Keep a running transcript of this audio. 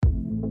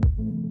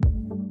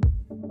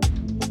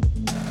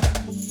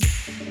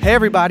Hey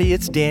everybody,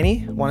 it's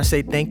Danny. I want to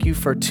say thank you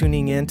for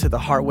tuning in to the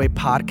Heartway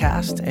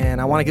podcast,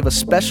 and I want to give a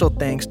special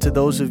thanks to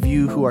those of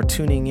you who are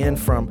tuning in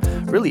from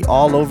really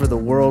all over the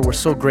world. We're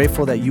so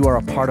grateful that you are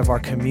a part of our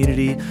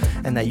community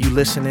and that you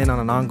listen in on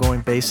an ongoing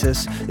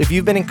basis. If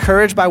you've been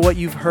encouraged by what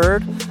you've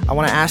heard, I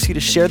want to ask you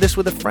to share this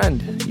with a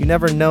friend. You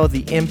never know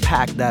the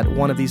impact that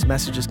one of these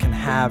messages can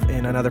have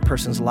in another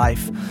person's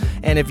life.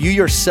 And if you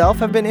yourself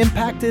have been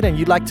impacted and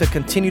you'd like to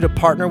continue to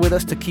partner with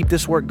us to keep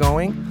this work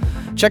going,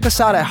 check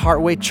us out at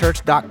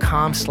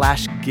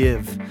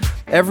heartwaychurch.com/give.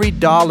 Every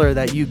dollar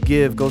that you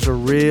give goes a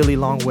really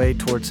long way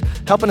towards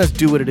helping us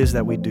do what it is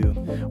that we do.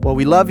 Well,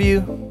 we love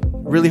you.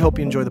 Really hope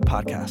you enjoy the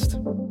podcast.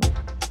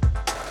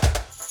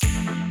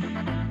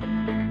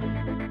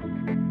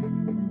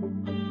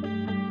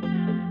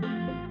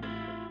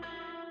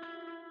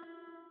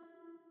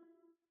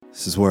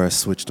 This is where I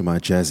switch to my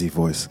jazzy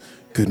voice.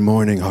 Good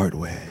morning,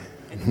 Heartway.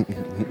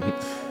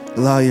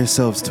 Allow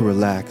yourselves to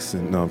relax.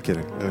 No, I'm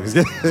kidding.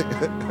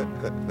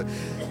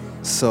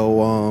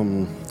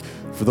 So,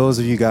 for those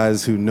of you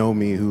guys who know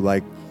me, who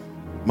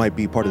might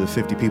be part of the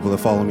 50 people that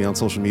follow me on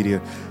social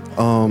media,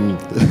 I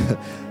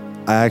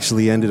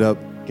actually ended up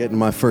getting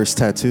my first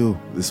tattoo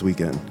this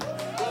weekend.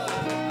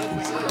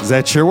 Is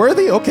that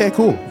cheerworthy? Okay,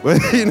 cool.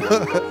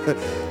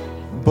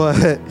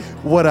 But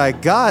what I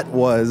got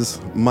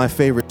was my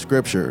favorite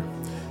scripture,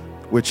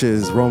 which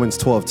is Romans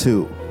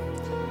 12:2.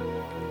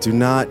 Do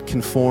not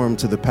conform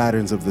to the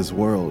patterns of this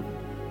world,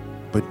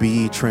 but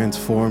be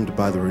transformed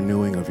by the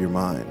renewing of your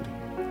mind.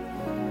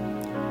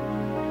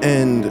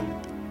 And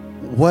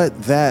what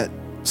that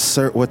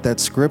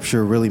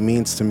scripture really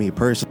means to me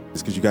personally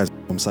is, because you guys,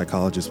 I'm a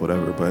psychologist,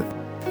 whatever, but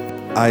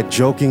I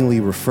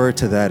jokingly refer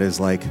to that as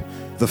like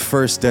the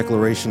first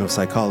declaration of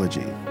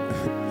psychology.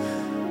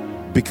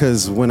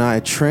 Because when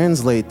I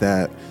translate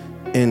that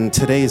in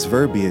today's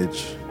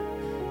verbiage,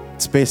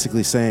 it's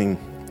basically saying,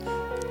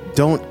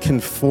 don't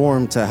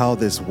conform to how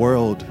this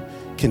world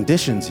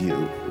conditions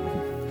you,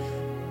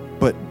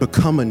 but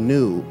become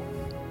anew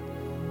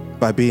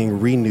by being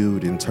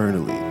renewed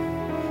internally.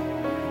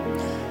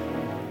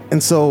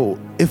 And so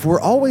if we're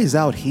always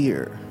out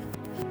here,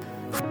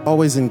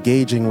 always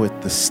engaging with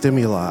the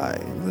stimuli,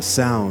 and the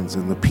sounds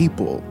and the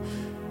people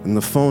and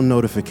the phone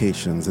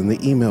notifications and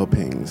the email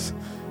pings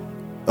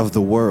of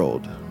the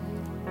world,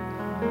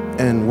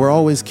 and we're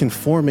always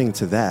conforming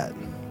to that,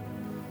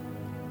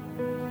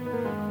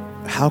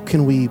 how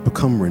can we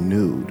become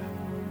renewed?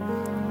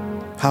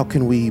 How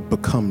can we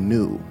become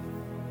new?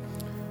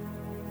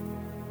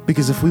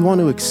 Because if we want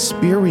to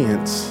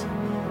experience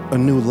a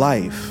new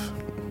life,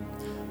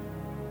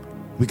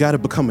 we got to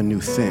become a new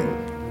thing.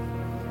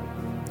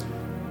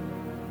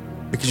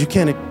 Because you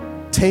can't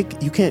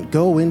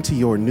go into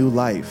your new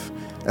life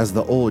as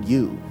the old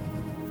you.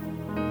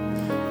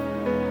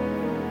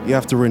 You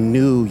have to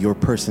renew your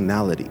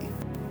personality.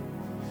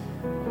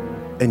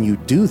 And you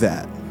do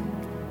that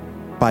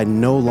by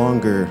no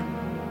longer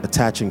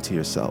attaching to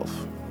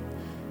yourself.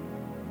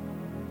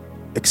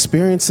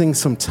 Experiencing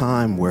some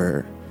time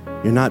where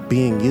you're not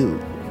being you,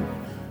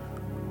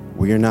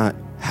 where you're not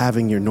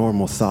having your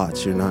normal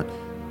thoughts, you're not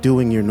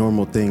doing your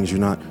normal things, you're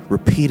not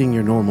repeating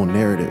your normal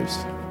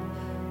narratives.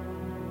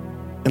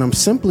 And I'm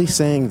simply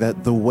saying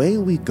that the way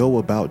we go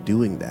about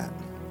doing that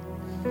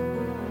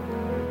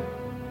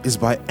is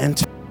by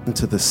entering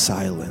into the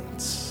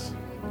silence.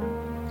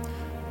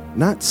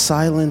 Not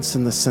silence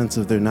in the sense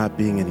of there not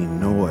being any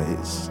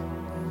noise,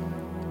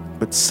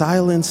 but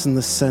silence in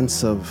the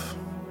sense of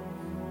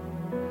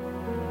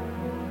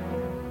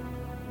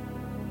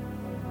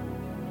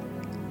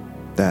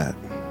that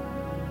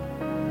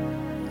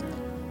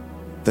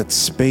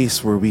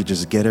space where we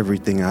just get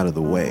everything out of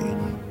the way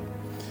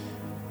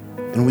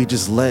and we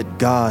just let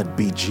God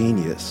be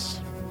genius.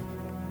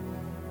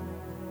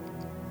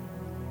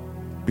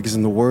 Because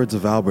in the words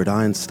of Albert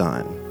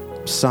Einstein,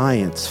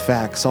 science,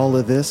 facts, all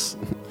of this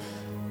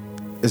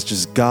is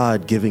just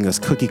God giving us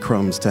cookie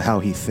crumbs to how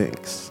he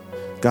thinks.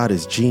 God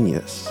is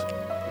genius.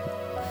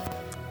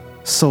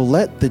 So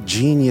let the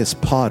genius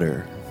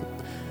potter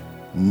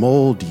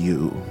mold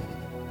you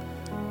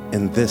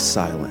in this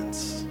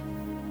silence.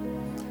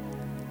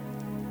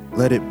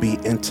 Let it be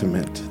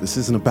intimate. This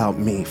isn't about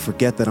me.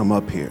 Forget that I'm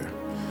up here.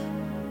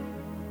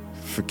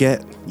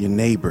 Forget your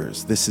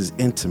neighbors. This is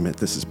intimate.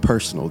 This is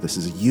personal. This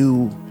is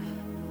you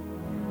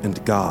and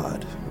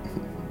God.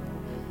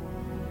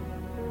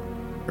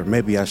 Or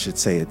maybe I should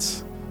say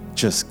it's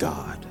just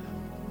God.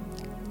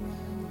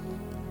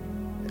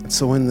 And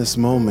so in this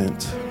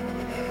moment,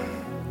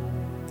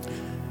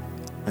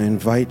 I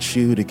invite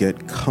you to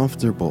get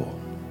comfortable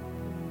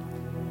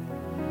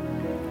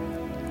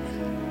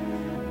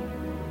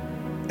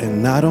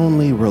and not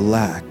only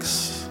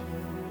relax,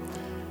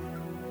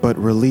 but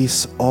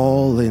release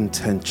all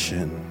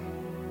intention.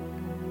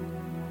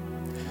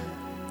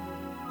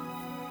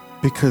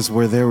 Because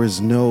where there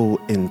is no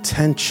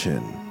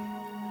intention,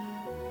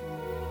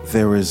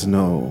 there is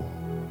no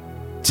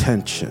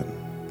tension.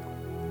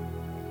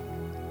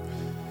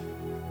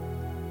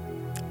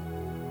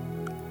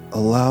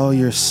 Allow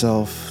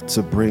yourself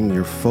to bring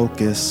your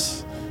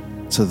focus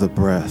to the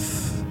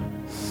breath.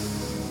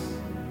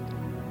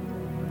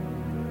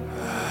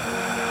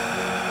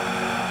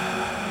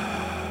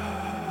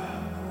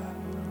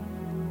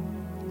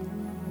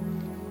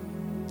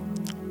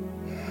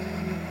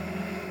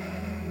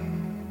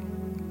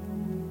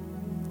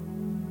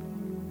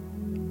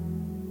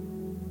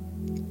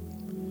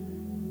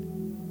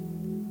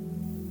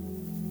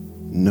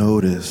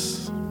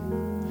 notice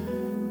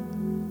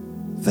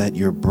that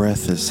your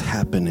breath is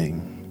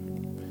happening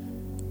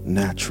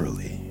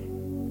naturally.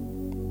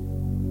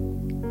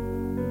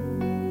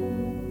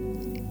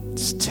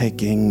 It's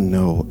taking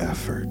no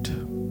effort.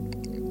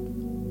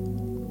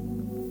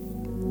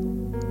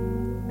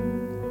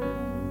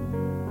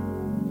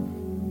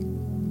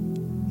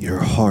 Your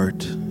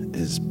heart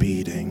is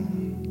beating.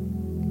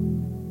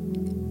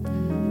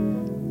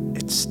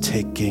 It's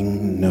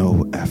taking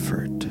no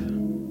effort.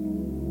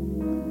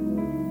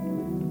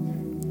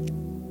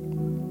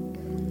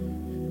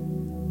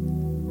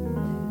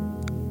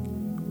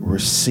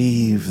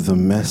 Receive the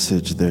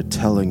message they're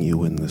telling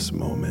you in this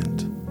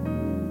moment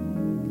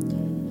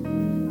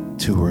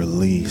to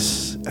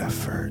release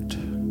effort.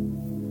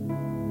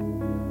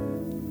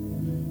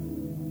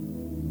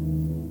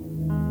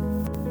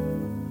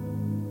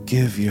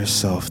 Give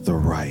yourself the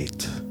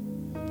right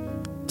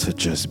to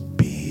just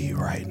be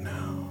right now.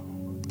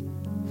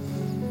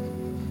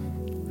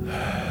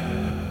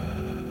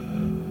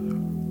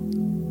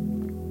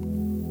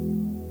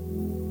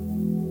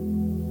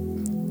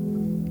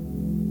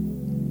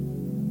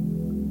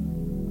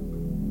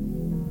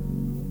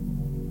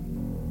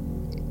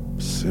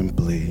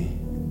 Simply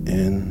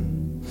in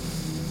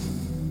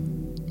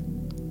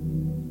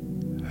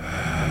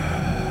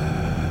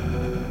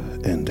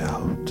and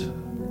out.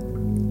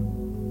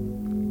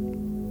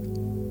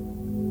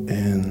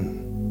 In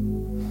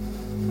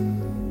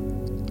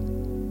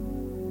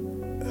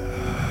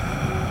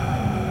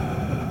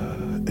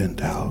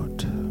and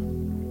out.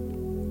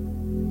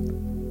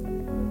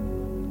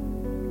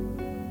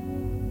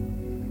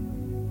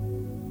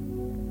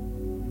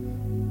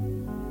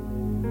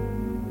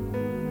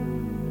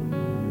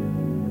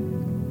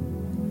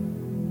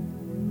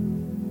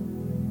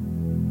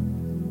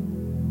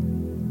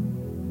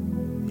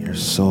 You're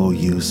so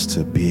used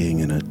to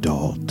being an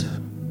adult.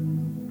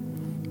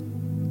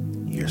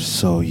 You're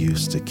so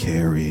used to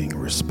carrying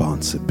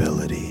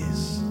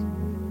responsibilities.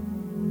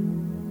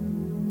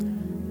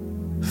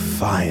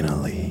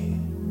 Finally,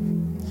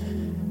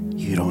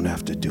 you don't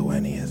have to do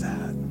any of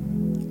that.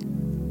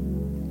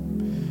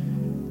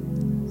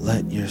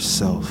 Let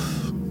yourself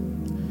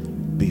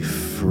be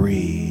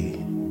free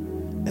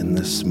in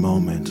this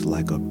moment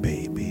like a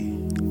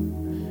baby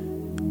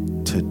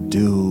to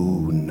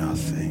do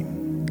nothing,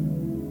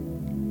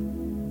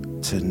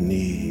 to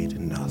need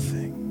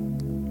nothing.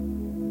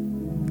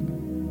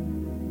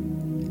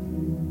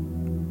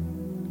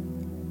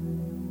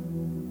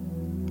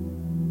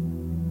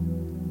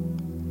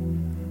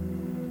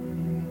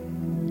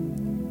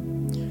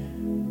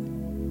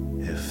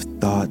 If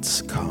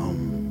thoughts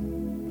come,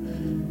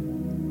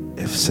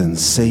 if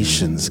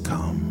sensations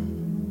come,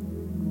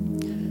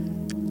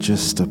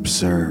 just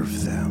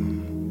observe them.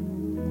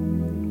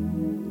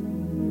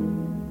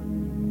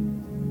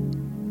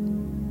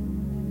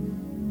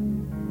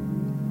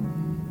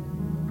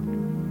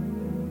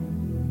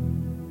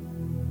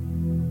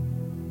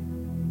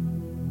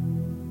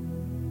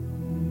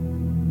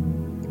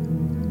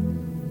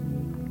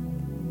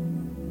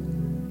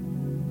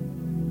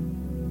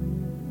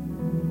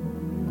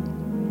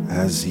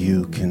 As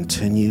you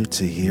continue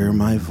to hear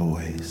my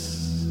voice,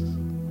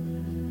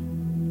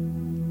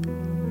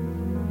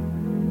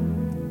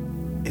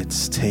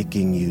 it's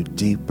taking you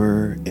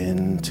deeper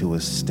into a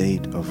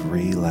state of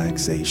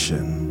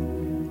relaxation.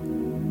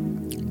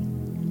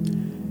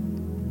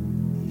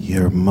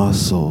 Your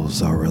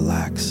muscles are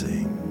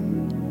relaxing.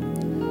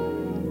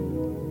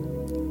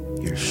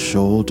 Your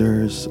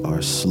shoulders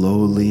are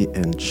slowly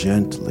and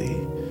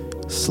gently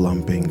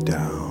slumping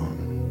down.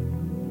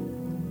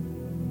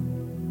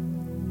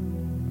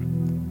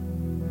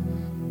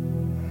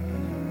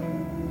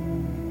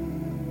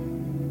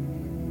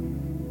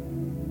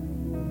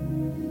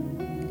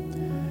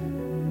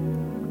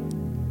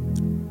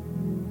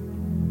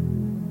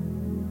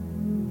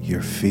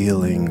 You're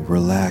feeling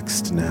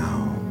relaxed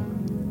now.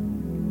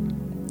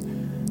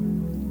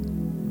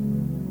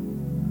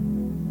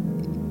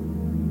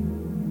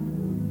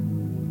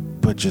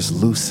 But just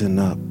loosen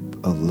up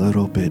a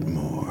little bit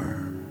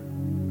more.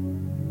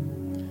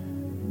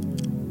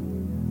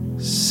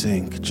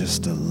 Sink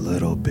just a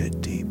little bit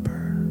deeper.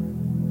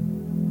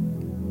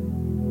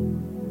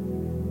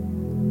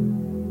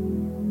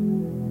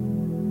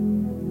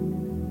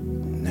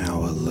 Now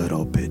a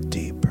little bit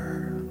deeper.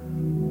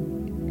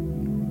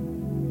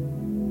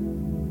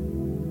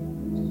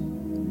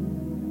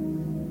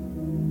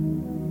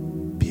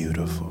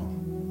 Beautiful.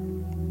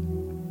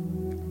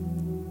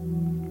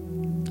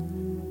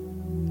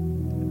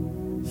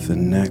 The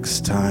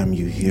next time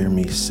you hear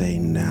me say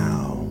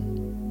now,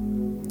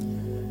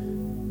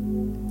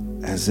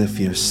 as if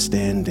you're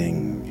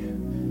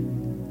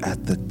standing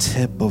at the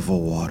tip of a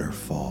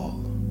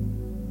waterfall,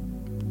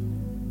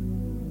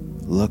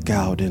 look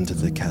out into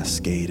the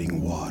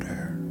cascading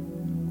water.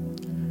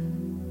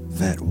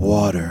 That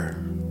water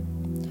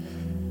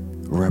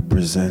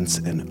represents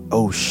an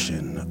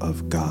ocean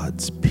of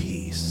God's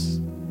peace.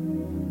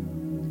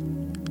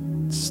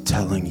 It's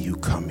telling you,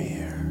 come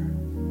here.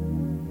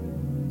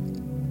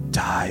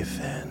 Dive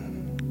in.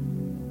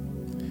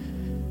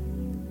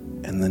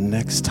 And the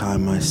next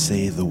time I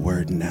say the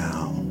word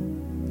now,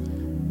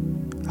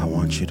 I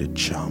want you to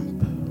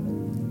jump.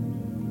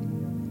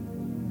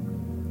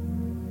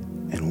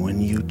 And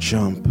when you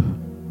jump,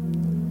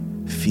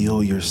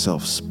 feel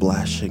yourself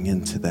splashing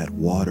into that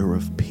water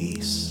of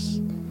peace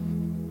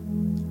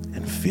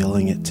and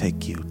feeling it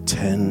take you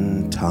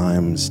 10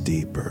 times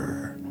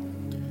deeper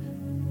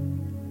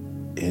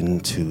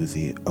into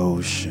the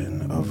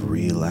ocean of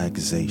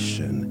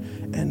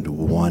relaxation and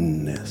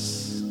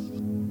oneness.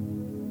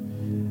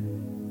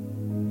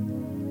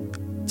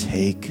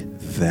 Take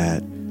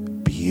that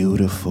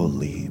beautiful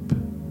leap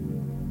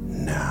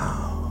now.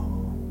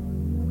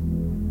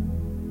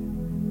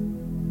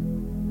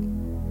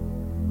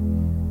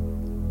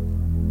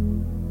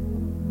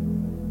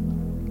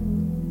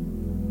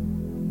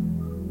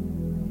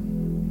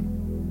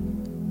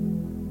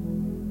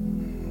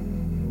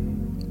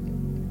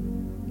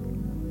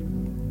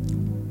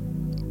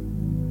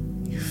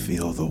 You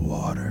feel the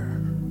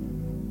water.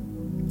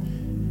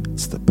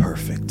 It's the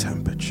perfect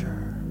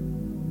temperature.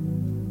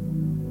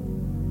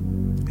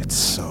 It's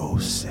so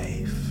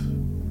safe.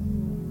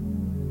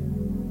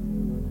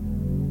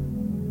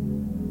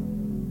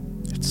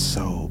 It's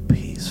so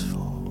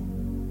peaceful.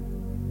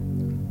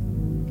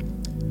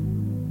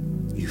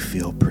 You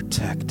feel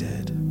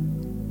protected.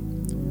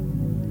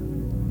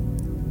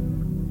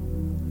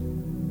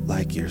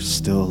 Like you're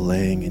still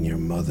laying in your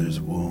mother's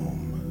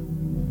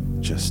womb,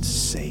 just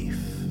safe.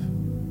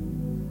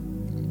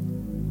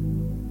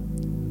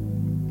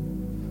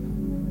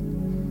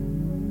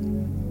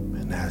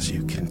 And as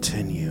you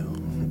continue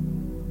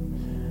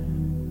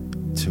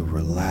to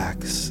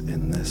relax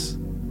in this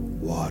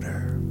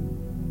water,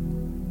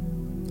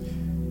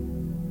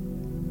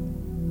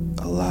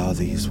 allow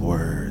these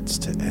words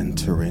to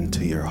enter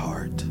into your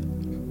heart.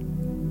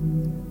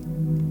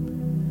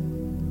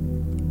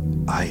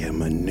 I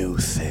am a new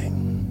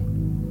thing.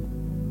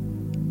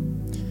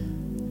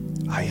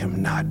 I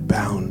am not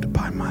bound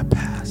by my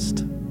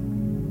past.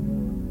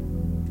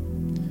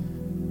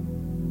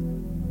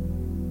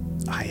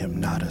 I am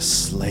not a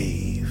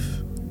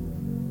slave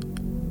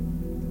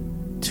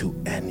to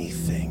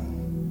anything.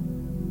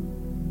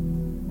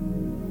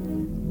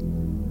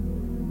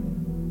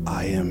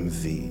 I am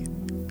the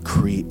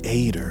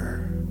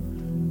creator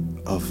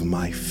of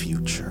my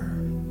future.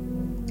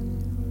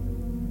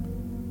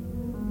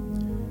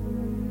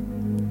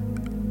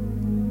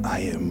 I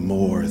am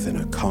more than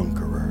a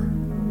conqueror.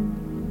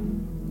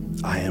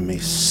 I am a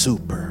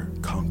super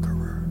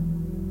conqueror.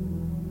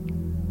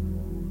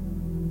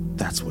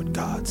 That's what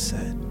God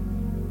said.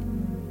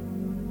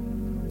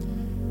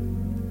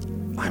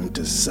 I'm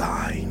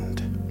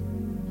designed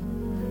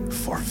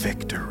for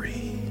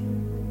victory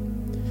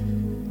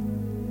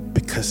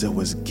because it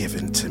was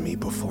given to me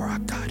before I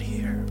got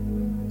here.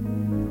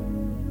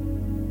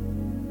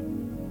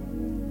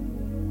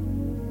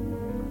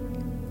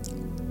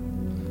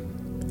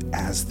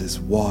 As this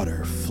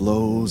water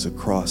flows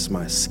across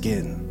my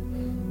skin,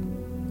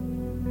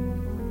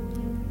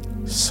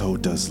 so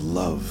does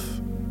love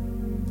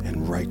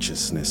and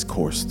righteousness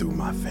course through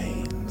my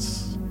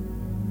veins.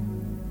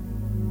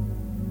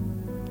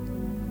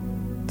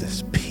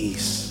 This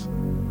peace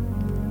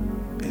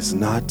is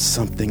not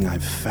something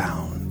I've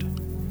found.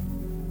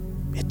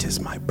 It is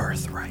my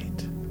birthright.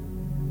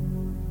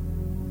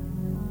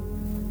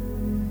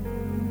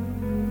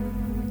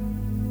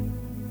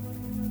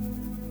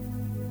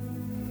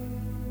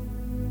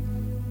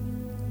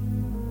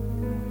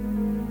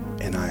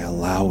 And I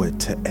allow it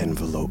to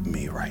envelope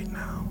me right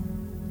now.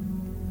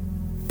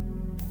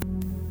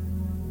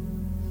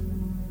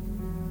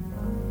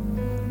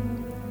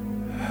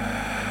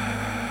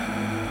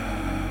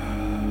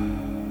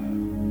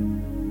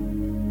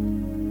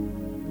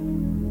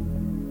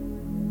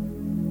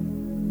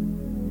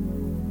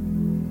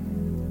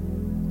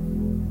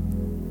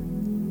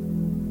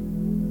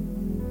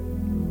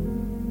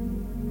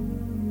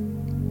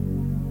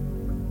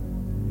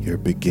 You're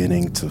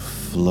beginning to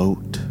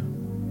float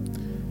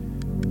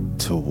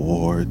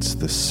towards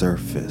the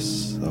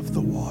surface of the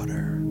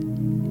water.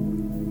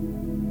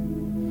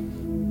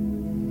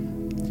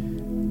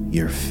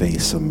 Your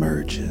face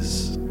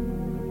emerges.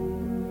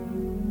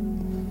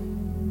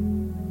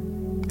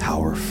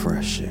 How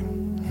refreshing.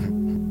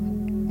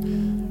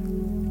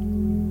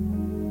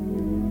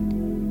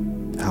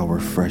 How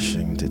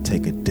refreshing to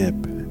take a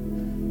dip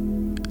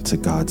into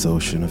God's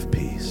ocean of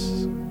peace.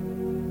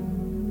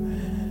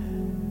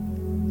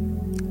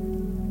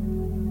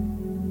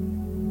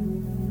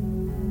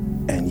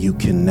 You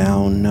can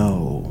now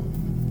know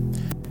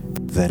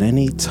that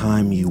any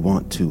time you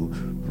want to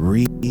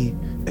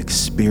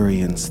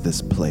re-experience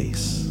this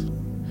place,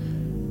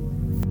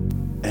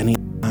 any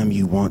time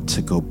you want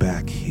to go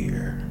back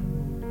here,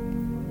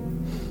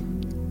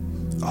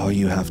 all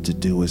you have to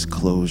do is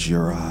close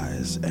your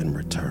eyes and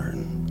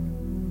return.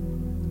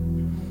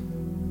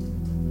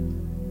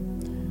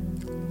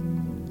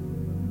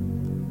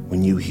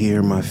 When you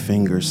hear my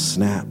fingers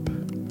snap,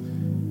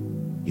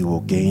 you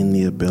will gain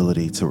the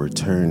ability to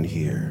return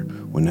here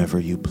whenever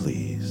you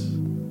please.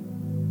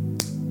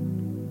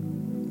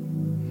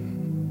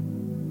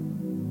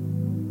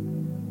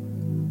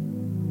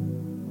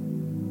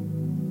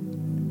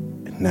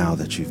 now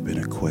that you've been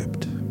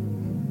equipped.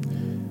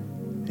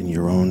 In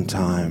your own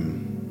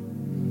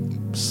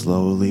time,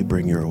 slowly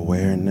bring your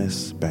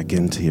awareness back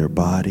into your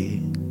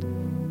body.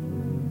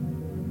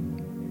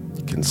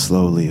 You can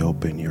slowly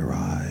open your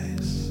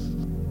eyes.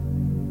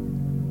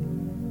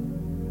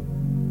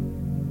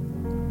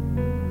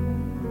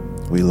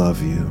 We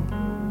love you,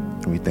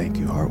 and we thank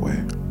you,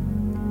 Heartway.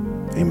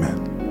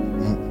 Amen.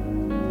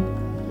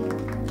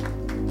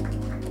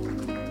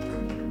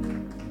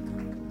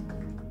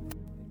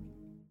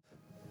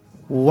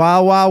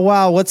 Wow, wow,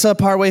 wow. What's up,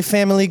 Heartway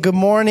family? Good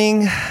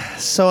morning.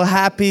 So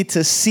happy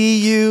to see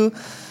you.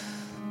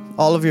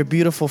 All of your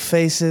beautiful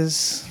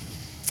faces.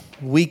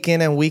 Week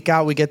in and week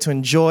out, we get to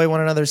enjoy one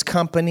another's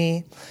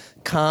company,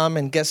 come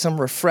and get some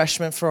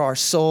refreshment for our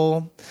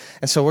soul.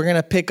 And so we're going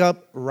to pick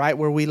up right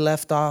where we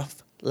left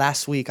off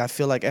last week. I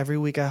feel like every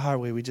week at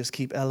Heartway, we just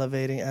keep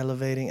elevating.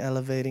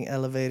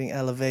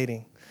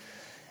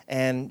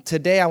 And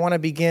today I want to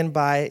begin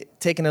by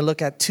taking a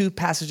look at two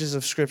passages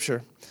of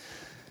Scripture.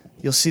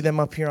 You'll see them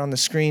up here on the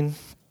screen.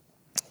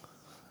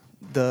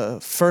 The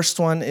first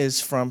one is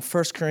from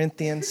 1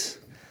 Corinthians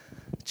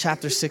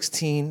chapter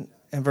 16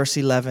 and verse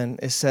 11.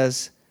 It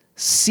says,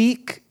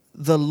 "Seek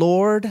the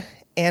Lord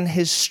and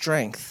his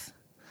strength.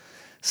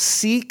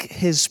 Seek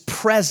his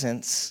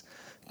presence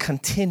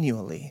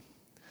continually."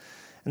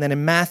 And then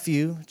in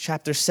Matthew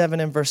chapter 7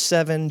 and verse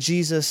 7,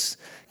 Jesus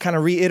kind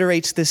of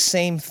reiterates this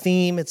same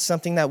theme. It's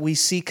something that we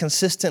see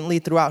consistently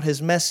throughout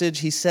his message.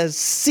 He says,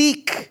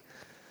 "Seek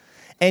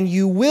and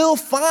you will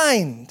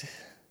find.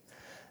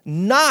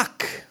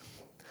 Knock,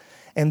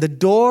 and the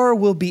door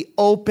will be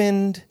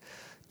opened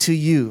to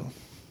you."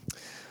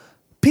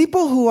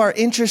 People who are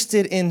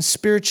interested in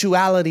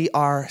spirituality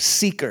are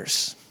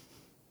seekers.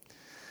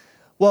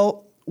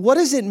 Well, what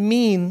does it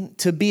mean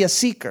to be a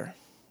seeker?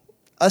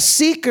 A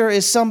seeker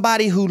is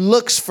somebody who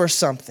looks for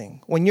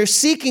something. When you're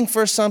seeking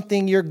for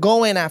something, you're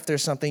going after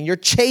something. You're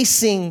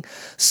chasing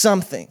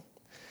something.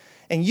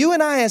 And you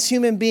and I as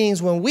human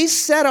beings, when we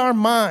set our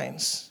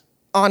minds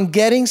on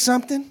getting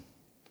something,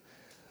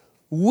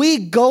 we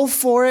go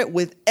for it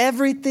with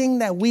everything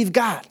that we've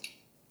got.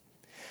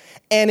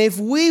 And if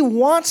we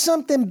want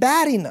something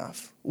bad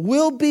enough,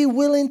 we'll be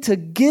willing to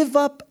give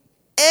up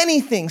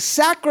anything,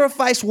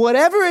 sacrifice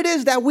whatever it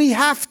is that we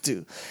have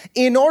to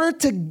in order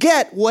to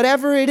get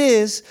whatever it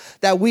is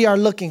that we are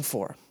looking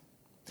for.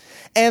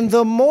 And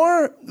the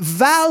more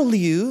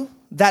value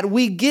that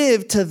we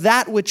give to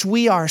that which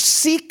we are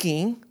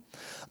seeking,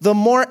 the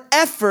more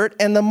effort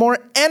and the more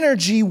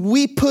energy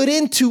we put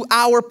into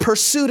our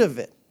pursuit of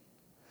it.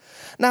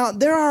 Now,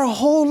 there are a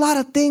whole lot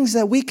of things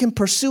that we can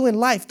pursue in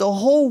life. The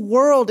whole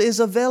world is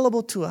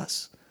available to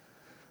us.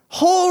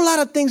 Whole lot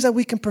of things that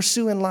we can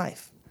pursue in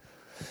life.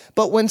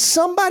 But when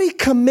somebody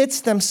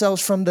commits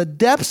themselves from the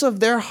depths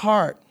of their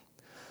heart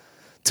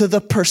to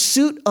the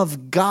pursuit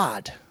of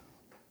God,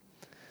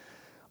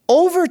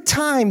 over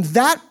time,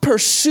 that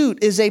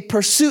pursuit is a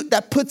pursuit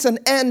that puts an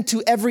end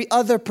to every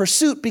other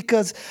pursuit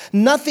because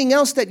nothing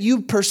else that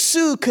you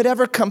pursue could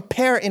ever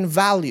compare in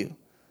value.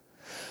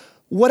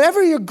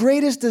 Whatever your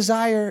greatest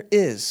desire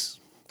is,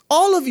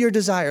 all of your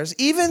desires,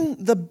 even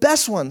the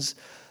best ones,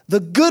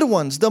 the good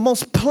ones, the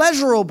most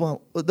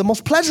pleasurable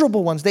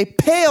ones, they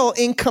pale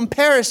in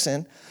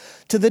comparison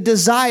to the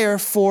desire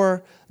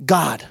for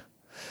God.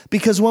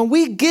 Because when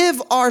we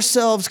give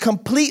ourselves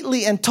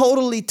completely and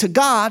totally to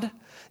God,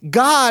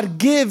 God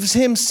gives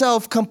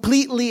himself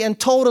completely and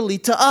totally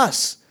to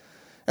us.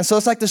 And so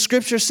it's like the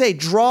scriptures say,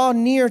 draw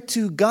near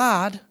to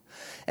God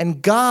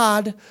and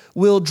God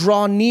will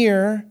draw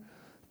near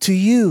to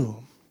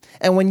you.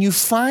 And when you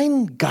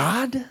find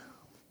God,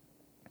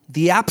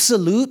 the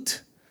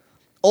absolute,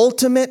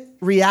 ultimate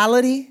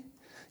reality,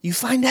 you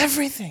find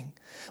everything.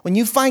 When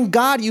you find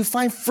God, you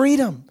find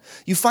freedom,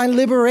 you find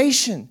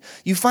liberation,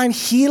 you find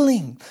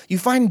healing, you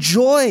find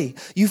joy,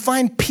 you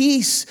find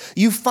peace,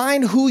 you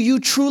find who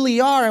you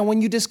truly are. And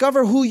when you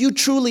discover who you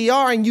truly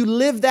are and you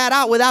live that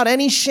out without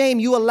any shame,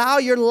 you allow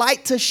your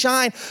light to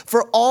shine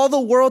for all the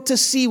world to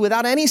see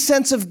without any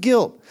sense of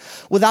guilt,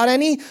 without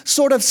any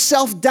sort of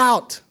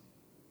self-doubt.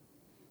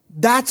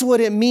 That's what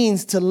it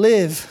means to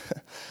live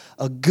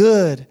a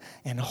good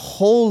and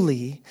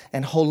holy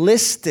and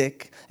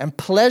holistic and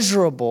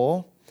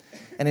pleasurable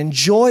and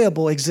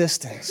enjoyable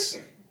existence.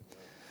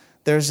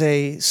 There's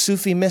a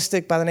Sufi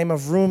mystic by the name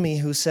of Rumi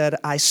who said,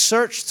 "I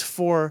searched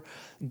for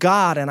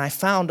God and I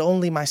found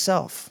only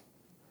myself.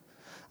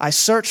 I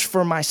searched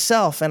for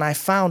myself and I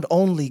found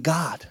only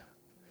God."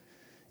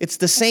 It's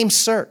the same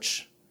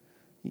search.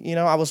 You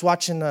know, I was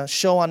watching a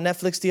show on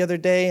Netflix the other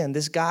day, and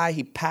this guy,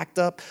 he packed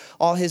up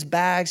all his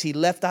bags. He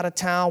left out of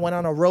town, went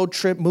on a road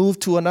trip,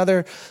 moved to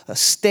another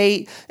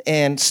state,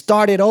 and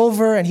started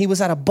over. And he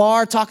was at a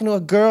bar talking to a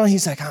girl, and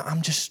he's like,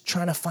 I'm just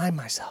trying to find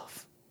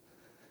myself.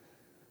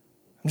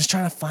 I'm just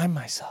trying to find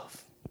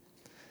myself.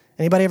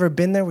 Anybody ever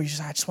been there where you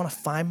just, I just want to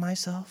find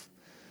myself?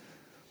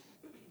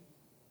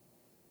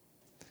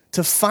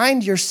 To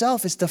find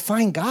yourself is to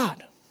find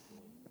God.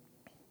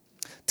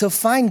 To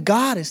find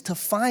God is to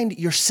find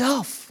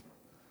yourself.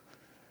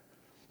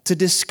 To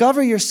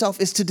discover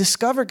yourself is to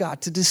discover God.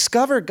 To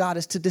discover God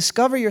is to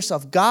discover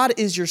yourself. God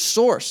is your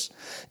source.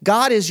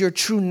 God is your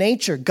true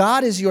nature.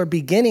 God is your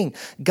beginning.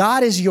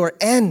 God is your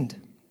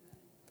end.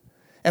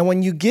 And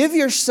when you give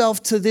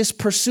yourself to this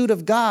pursuit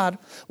of God,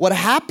 what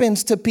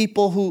happens to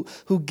people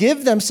who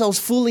give themselves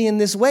fully in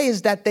this way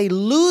is that they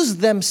lose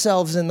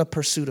themselves in the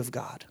pursuit of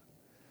God.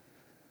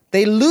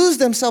 They lose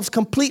themselves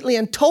completely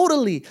and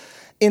totally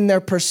in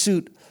their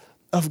pursuit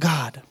of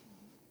God.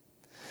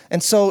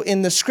 And so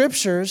in the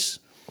scriptures,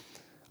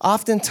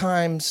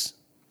 oftentimes,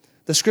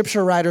 the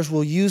scripture writers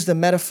will use the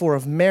metaphor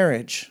of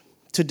marriage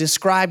to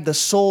describe the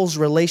soul's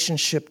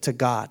relationship to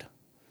God.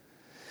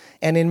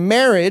 And in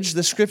marriage,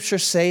 the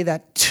scriptures say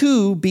that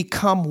two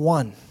become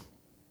one.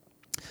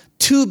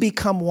 Two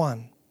become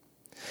one.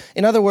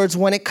 In other words,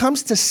 when it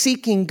comes to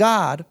seeking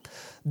God,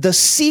 the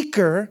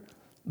seeker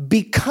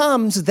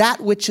becomes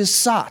that which is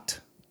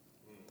sought.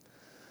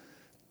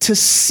 To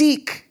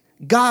seek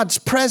God's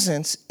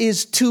presence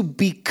is to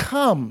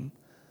become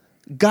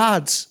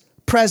God's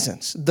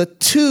presence. The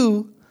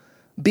two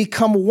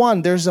become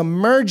one. There's a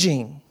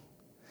merging.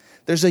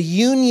 There's a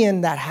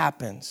union that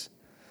happens.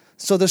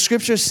 So the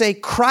scriptures say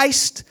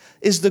Christ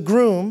is the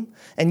groom,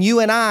 and you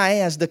and I,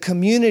 as the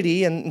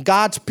community and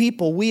God's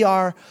people, we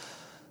are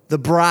the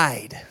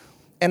bride.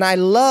 And I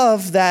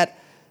love that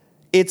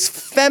it's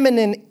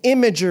feminine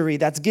imagery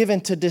that's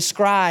given to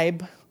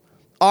describe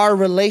our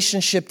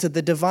relationship to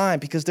the divine,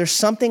 because there's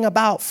something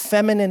about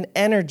feminine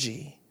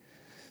energy.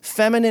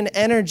 Feminine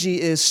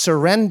energy is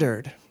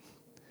surrendered.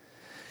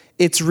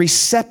 It's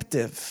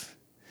receptive.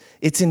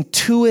 It's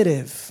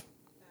intuitive.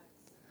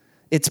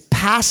 It's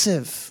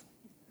passive.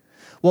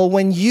 Well,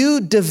 when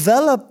you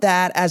develop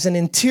that as an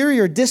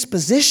interior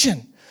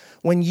disposition,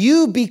 when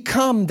you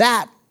become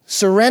that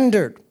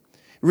surrendered,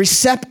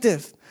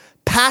 receptive,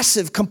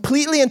 passive,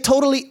 completely and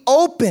totally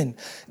open,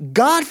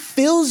 God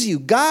fills you.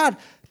 God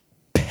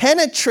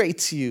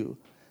penetrates you.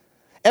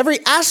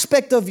 Every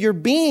aspect of your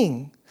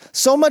being.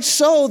 So much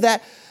so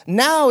that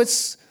now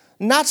it's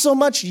not so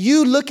much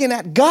you looking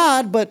at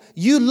God, but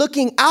you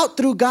looking out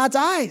through God's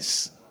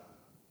eyes.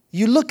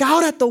 You look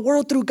out at the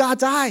world through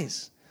God's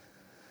eyes.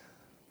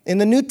 In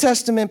the New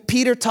Testament,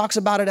 Peter talks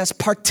about it as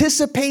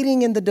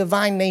participating in the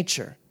divine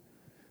nature.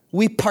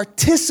 We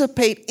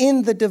participate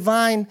in the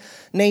divine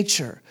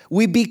nature.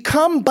 We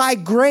become by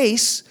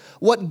grace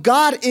what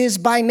God is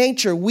by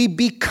nature. We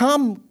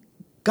become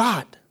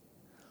God,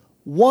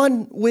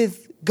 one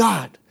with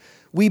God.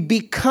 We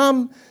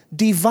become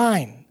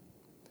divine.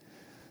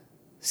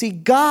 See,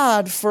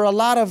 God, for a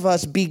lot of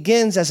us,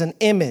 begins as an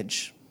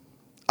image,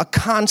 a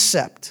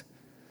concept.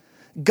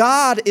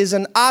 God is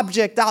an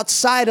object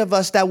outside of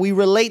us that we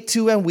relate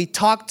to and we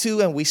talk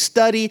to and we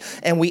study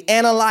and we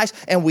analyze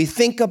and we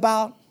think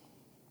about.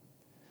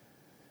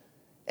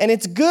 And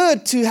it's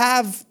good to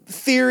have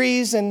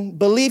theories and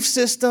belief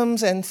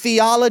systems and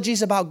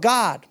theologies about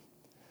God.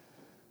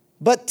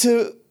 But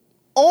to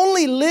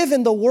only live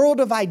in the world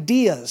of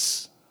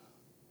ideas,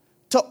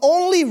 to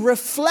only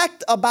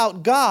reflect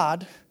about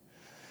God,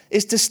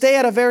 is to stay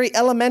at a very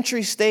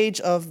elementary stage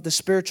of the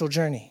spiritual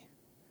journey.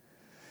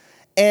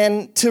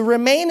 And to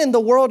remain in the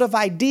world of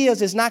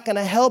ideas is not going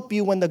to help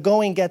you when the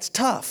going gets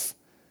tough.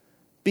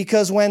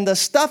 Because when the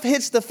stuff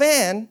hits the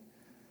fan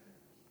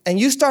and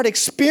you start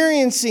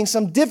experiencing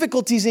some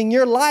difficulties in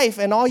your life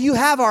and all you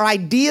have are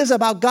ideas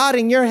about God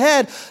in your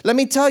head, let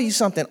me tell you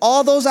something.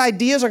 All those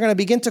ideas are going to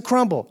begin to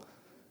crumble.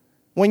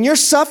 When you're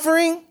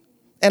suffering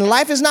and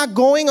life is not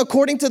going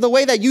according to the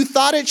way that you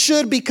thought it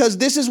should because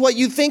this is what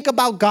you think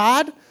about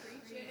God,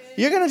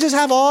 you're going to just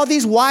have all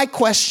these why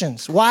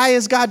questions. Why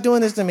is God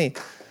doing this to me?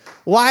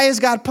 Why is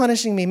God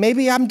punishing me?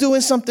 Maybe I'm doing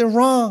something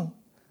wrong.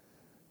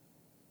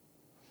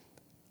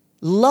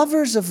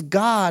 Lovers of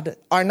God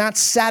are not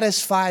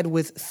satisfied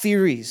with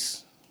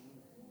theories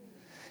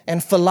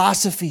and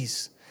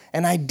philosophies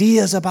and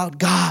ideas about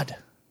God.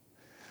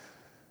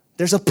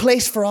 There's a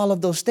place for all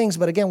of those things.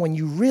 But again, when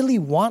you really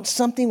want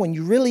something, when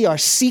you really are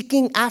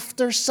seeking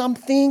after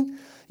something,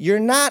 you're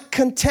not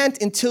content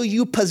until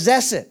you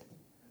possess it.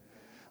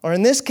 Or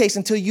in this case,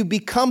 until you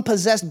become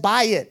possessed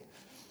by it.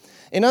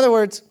 In other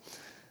words,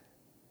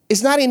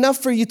 it's not enough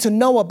for you to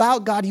know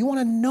about God. You want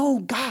to know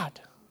God.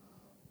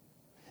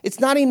 It's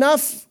not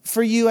enough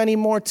for you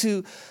anymore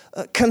to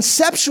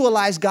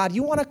conceptualize God.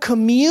 You want to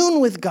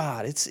commune with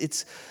God.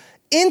 It's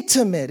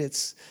intimate.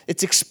 It's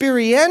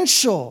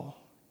experiential,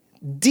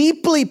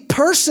 deeply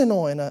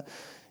personal in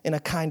a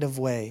kind of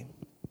way.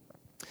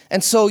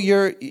 And so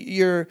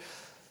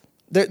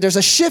there's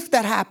a shift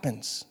that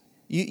happens.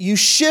 You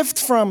shift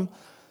from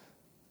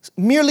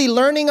merely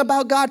learning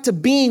about God to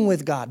being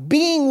with God.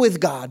 Being with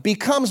God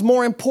becomes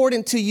more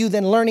important to you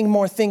than learning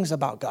more things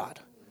about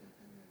God.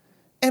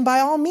 And by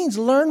all means,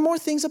 learn more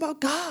things about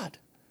God.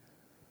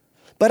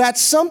 But at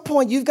some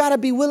point, you've got to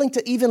be willing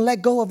to even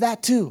let go of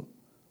that too.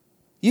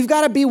 You've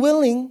got to be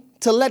willing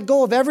to let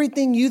go of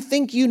everything you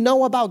think you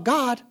know about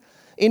God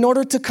in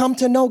order to come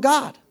to know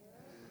God.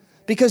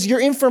 Because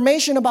your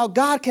information about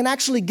God can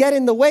actually get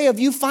in the way of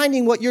you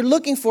finding what you're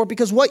looking for.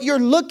 Because what you're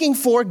looking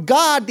for,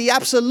 God, the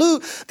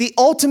absolute, the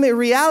ultimate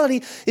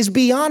reality, is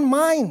beyond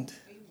mind,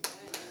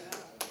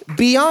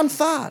 beyond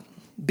thought,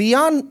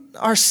 beyond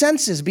our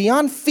senses,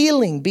 beyond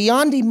feeling,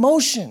 beyond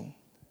emotion.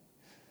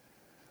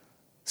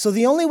 So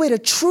the only way to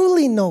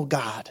truly know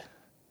God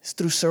is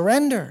through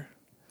surrender,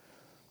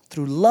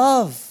 through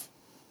love,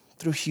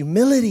 through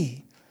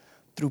humility,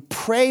 through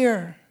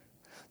prayer,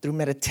 through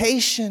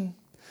meditation,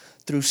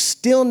 through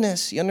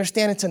stillness. You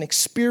understand, it's an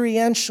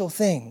experiential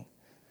thing.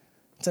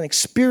 It's an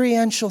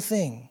experiential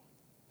thing.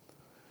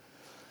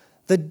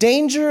 The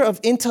danger of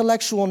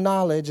intellectual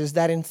knowledge is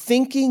that in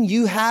thinking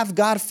you have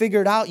God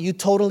figured out, you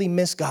totally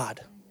miss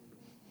God.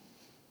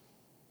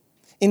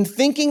 In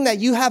thinking that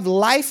you have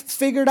life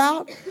figured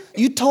out,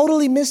 you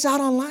totally miss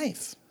out on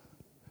life.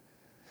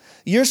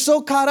 You're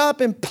so caught up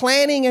in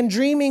planning and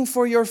dreaming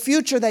for your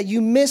future that you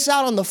miss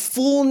out on the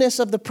fullness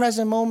of the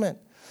present moment.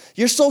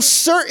 You're so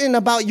certain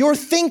about your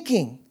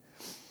thinking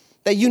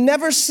that you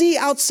never see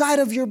outside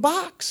of your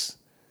box.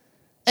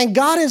 And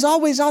God is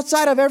always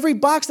outside of every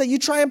box that you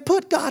try and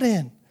put God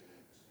in.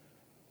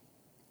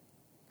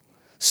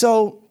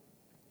 So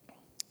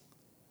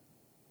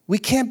we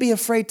can't be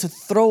afraid to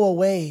throw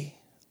away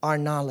our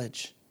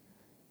knowledge.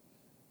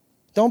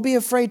 Don't be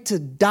afraid to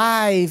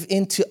dive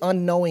into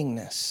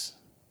unknowingness.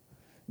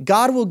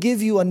 God will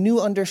give you a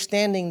new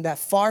understanding that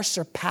far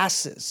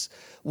surpasses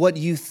what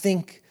you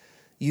think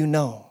you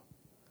know.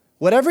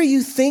 Whatever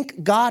you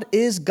think God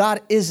is,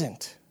 God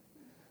isn't.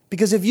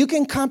 Because if you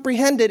can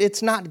comprehend it,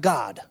 it's not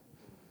God.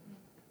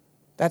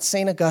 That's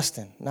St.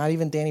 Augustine, not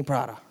even Danny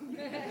Prada.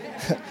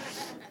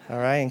 All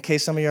right, in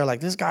case some of you are like,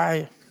 this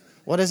guy,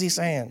 what is he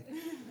saying?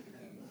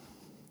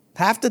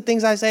 Half the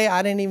things I say,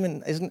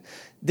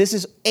 this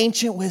is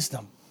ancient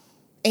wisdom.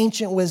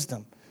 Ancient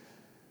wisdom.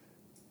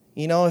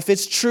 You know, if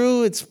it's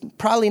true, it's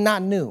probably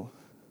not new.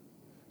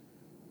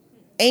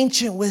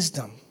 Ancient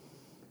wisdom.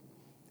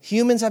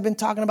 Humans have been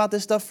talking about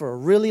this stuff for a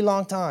really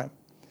long time.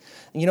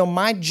 You know,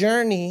 my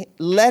journey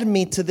led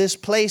me to this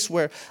place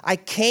where I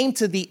came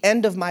to the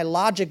end of my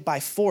logic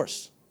by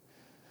force.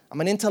 I'm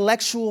an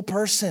intellectual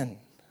person,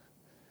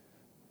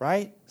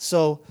 right?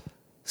 So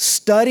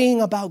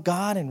studying about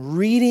God and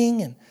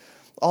reading and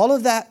all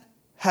of that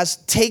has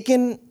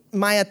taken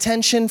my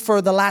attention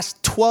for the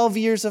last 12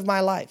 years of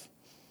my life.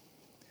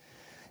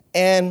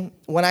 And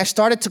when I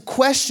started to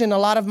question a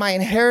lot of my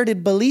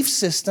inherited belief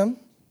system,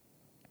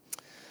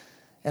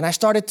 and I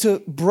started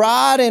to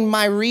broaden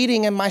my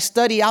reading and my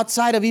study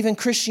outside of even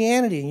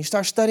Christianity, and you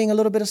start studying a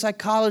little bit of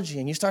psychology,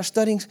 and you start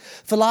studying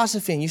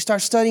philosophy, and you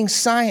start studying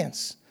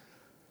science,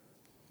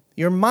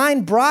 your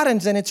mind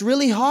broadens, and it's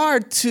really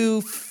hard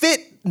to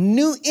fit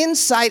new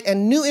insight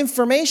and new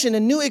information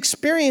and new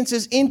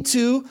experiences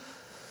into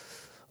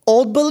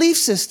old belief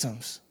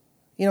systems.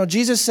 You know,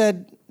 Jesus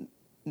said,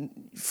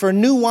 for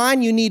new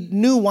wine, you need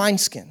new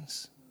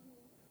wineskins,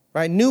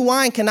 right? New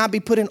wine cannot be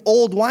put in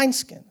old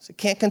wineskins. It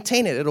can't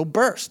contain it. It'll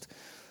burst.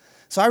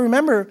 So I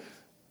remember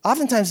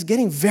oftentimes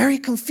getting very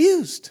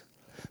confused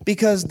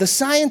because the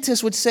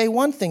scientists would say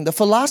one thing. The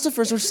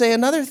philosophers would say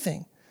another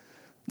thing.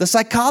 The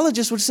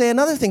psychologists would say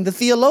another thing. The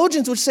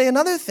theologians would say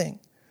another thing.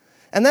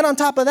 And then on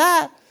top of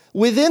that,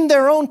 within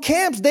their own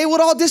camps, they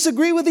would all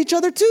disagree with each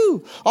other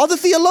too. All the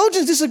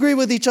theologians disagree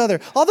with each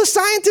other. All the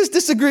scientists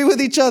disagree with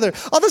each other.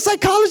 All the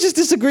psychologists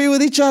disagree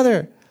with each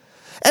other.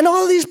 And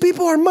all of these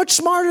people are much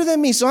smarter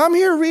than me. So I'm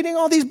here reading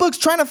all these books,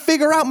 trying to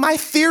figure out my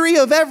theory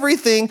of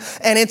everything,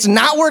 and it's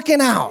not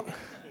working out.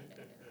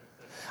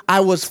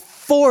 I was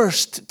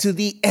forced to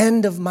the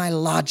end of my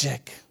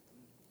logic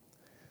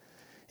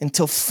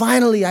until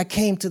finally I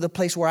came to the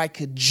place where I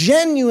could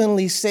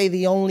genuinely say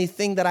the only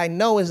thing that I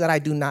know is that I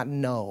do not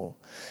know.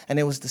 And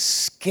it was the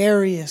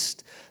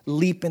scariest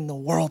leap in the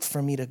world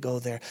for me to go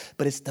there.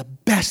 But it's the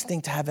best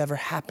thing to have ever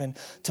happened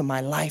to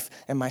my life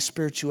and my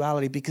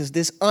spirituality, because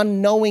this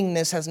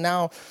unknowingness has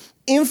now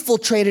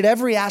infiltrated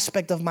every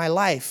aspect of my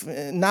life.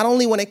 Not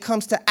only when it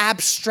comes to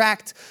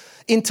abstract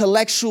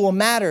intellectual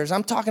matters.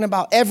 I'm talking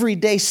about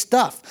everyday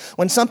stuff.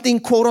 When something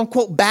quote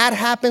unquote bad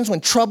happens,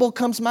 when trouble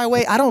comes my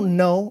way, I don't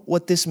know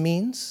what this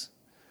means.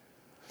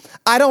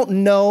 I don't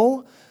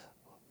know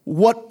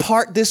what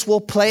part this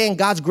will play in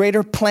God's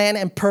greater plan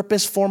and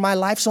purpose for my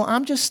life. So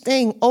I'm just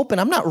staying open.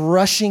 I'm not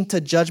rushing to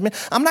judgment.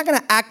 I'm not going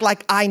to act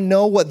like I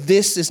know what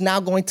this is now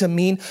going to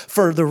mean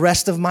for the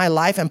rest of my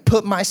life and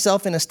put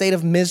myself in a state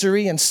of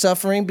misery and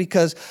suffering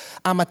because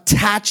I'm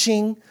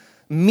attaching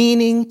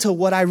meaning to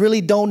what I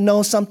really don't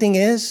know something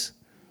is.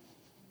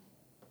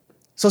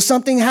 So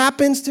something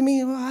happens to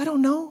me. Well, I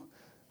don't know.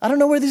 I don't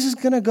know where this is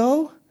going to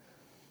go.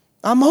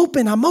 I'm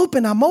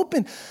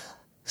open.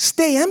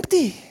 Stay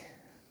empty.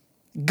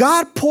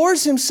 God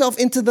pours himself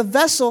into the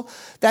vessel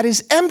that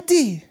is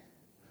empty,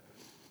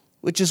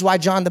 which is why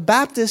John the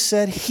Baptist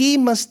said, he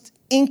must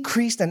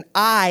increase and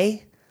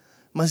I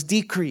must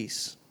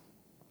decrease.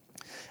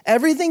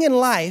 Everything in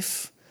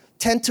life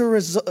tends to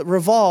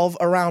revolve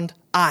around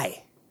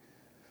I.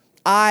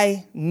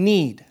 I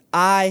need,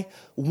 I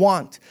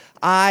want,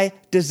 I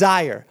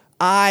desire,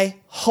 I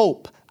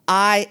hope,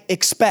 I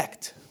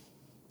expect.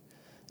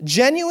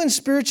 Genuine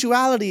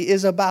spirituality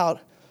is about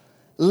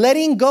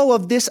letting go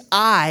of this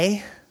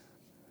I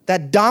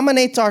that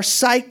dominates our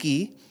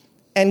psyche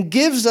and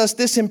gives us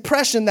this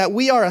impression that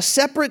we are a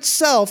separate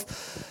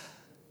self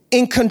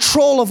in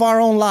control of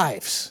our own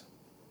lives.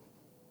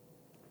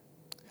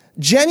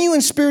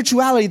 Genuine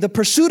spirituality, the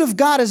pursuit of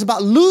God, is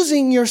about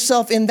losing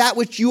yourself in that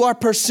which you are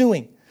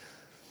pursuing.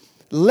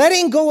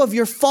 Letting go of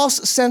your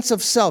false sense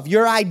of self,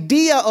 your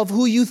idea of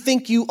who you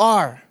think you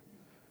are.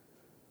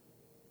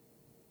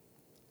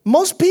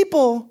 Most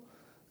people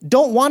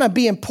don't want to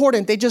be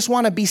important. They just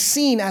want to be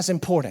seen as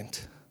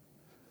important.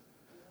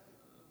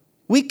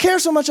 We care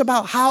so much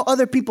about how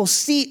other people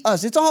see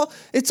us. It's all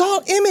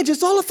image.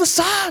 It's all a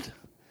facade.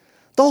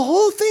 The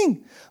whole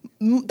thing.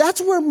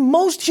 That's where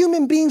most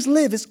human beings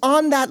live. It's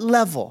on that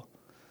level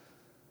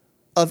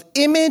of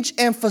image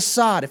and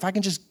facade. If I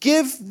can just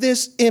give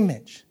this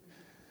image.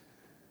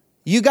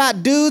 You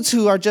got dudes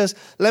who are just,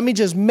 let me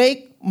just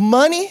make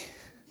money.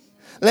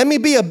 Let me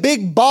be a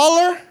big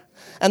baller.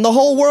 And the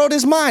whole world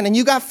is mine. And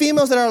you got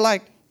females that are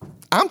like,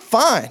 I'm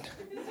fine.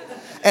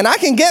 And I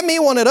can get me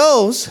one of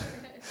those.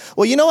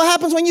 Well, you know what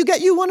happens when you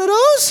get you one of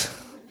those?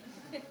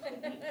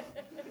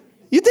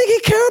 You think he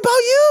care about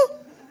you?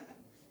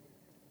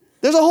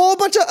 There's a whole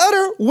bunch of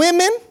other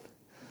women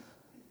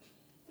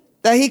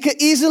that he could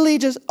easily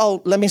just,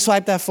 oh, let me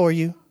swipe that for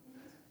you.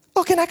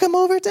 Oh, can I come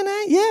over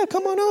tonight? Yeah,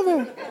 come on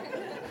over.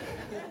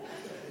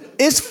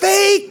 It's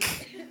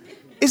fake.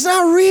 It's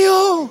not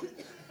real.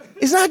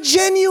 It's not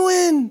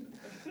genuine.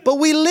 But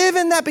we live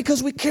in that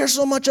because we care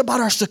so much about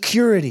our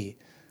security.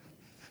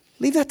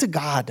 Leave that to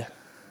God.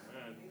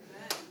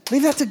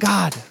 Leave that to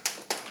God.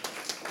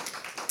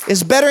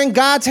 It's better in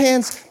God's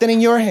hands than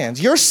in your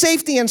hands. Your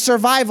safety and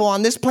survival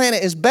on this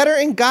planet is better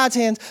in God's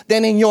hands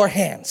than in your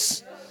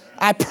hands.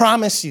 I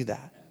promise you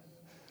that.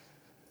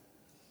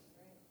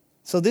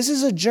 So this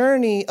is a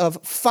journey of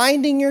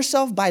finding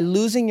yourself by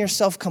losing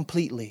yourself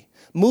completely.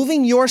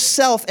 Moving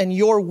yourself and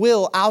your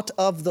will out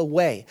of the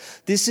way.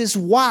 This is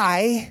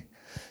why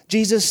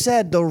Jesus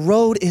said the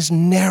road is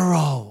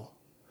narrow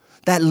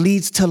that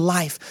leads to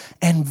life,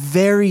 and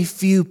very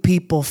few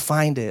people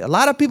find it. A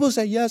lot of people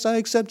say, yes, I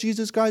accept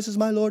Jesus Christ as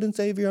my Lord and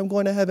Savior. I'm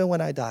going to heaven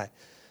when I die.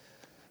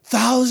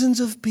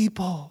 Thousands of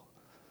people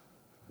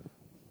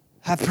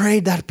have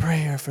prayed that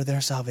prayer for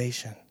their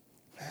salvation.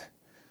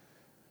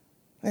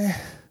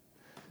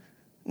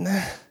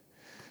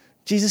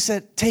 Jesus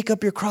said, take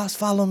up your cross,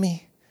 follow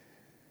me.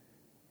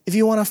 If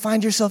you want to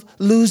find yourself,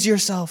 lose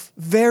yourself.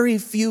 Very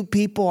few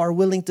people are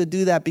willing to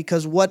do that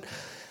because what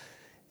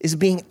is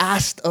being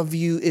asked of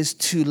you is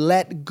to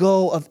let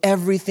go of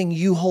everything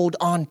you hold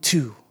on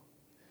to.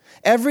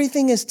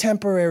 Everything is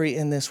temporary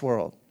in this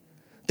world.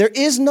 There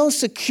is no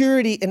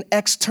security in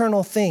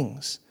external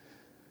things.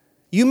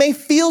 You may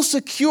feel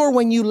secure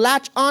when you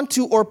latch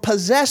onto or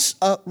possess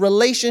a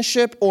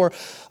relationship or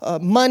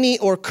money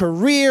or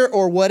career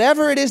or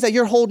whatever it is that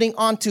you're holding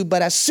onto.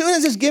 But as soon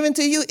as it's given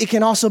to you, it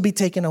can also be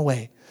taken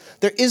away.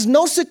 There is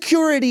no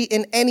security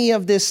in any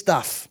of this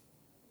stuff.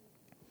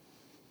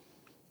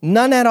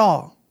 None at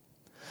all.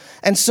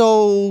 And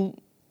so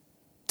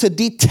to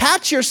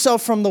detach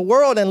yourself from the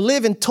world and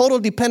live in total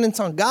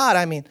dependence on God,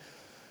 I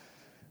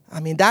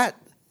mean that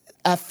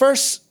at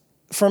first,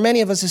 for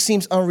many of us, it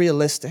seems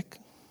unrealistic.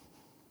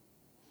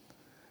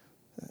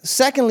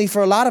 Secondly,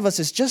 for a lot of us,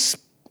 it's just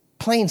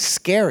plain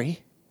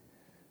scary.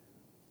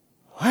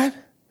 What?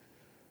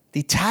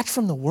 Detached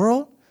from the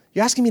world?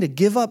 You're asking me to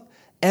give up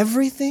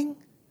everything?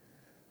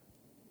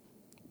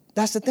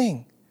 That's the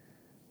thing.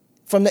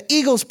 From the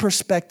ego's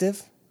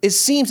perspective, it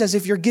seems as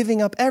if you're giving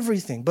up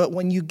everything. But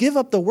when you give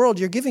up the world,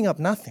 you're giving up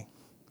nothing.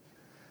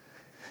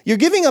 You're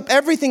giving up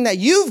everything that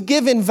you've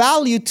given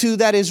value to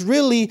that is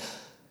really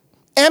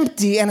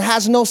empty and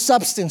has no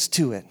substance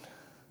to it.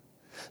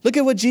 Look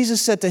at what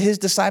Jesus said to his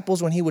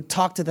disciples when he would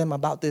talk to them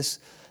about this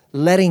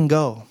letting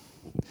go.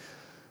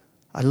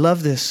 I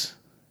love this.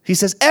 He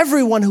says,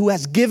 everyone who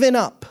has given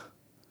up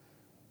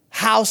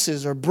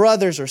houses or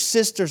brothers or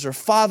sisters or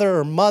father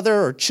or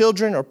mother or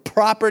children or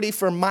property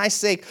for my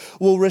sake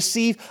will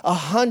receive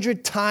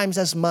 100 times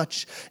as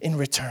much in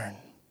return.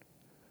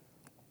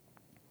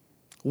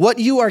 What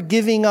you are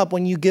giving up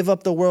when you give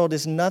up the world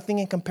is nothing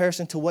in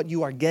comparison to what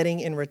you are getting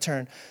in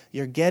return.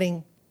 You're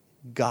getting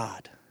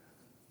God.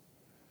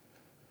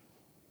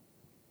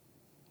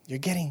 You're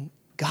getting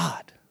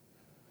God.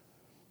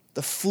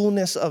 The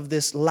fullness of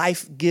this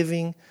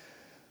life-giving,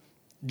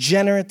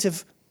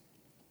 generative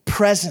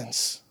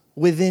presence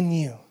within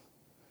you.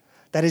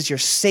 That is your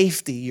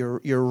safety, your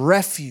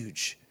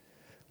refuge,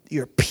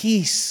 your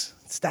peace.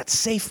 It's that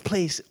safe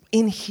place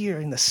in here,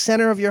 in the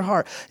center of your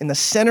heart, in the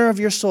center of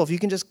your soul. If you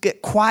can just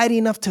get quiet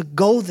enough to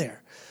go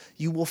there,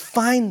 you will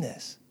find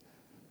this.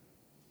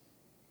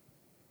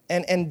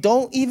 And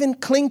don't even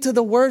cling to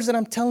the words that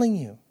I'm telling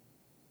you.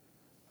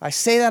 I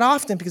say that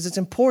often because it's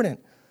important.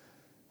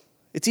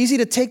 It's easy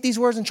to take these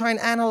words and try and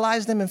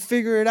analyze them and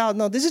figure it out.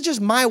 No, this is just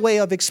my way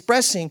of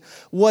expressing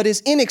what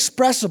is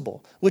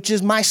inexpressible, which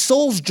is my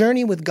soul's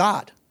journey with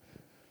God.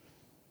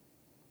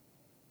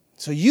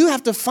 So you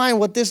have to find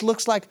what this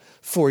looks like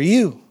for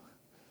you.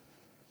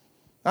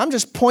 I'm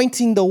just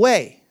pointing the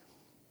way.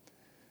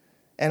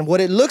 And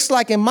what it looks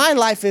like in my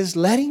life is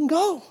letting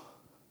go.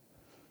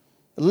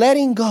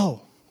 Letting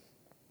go.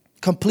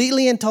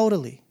 Completely and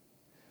totally.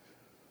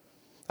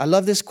 I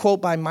love this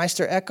quote by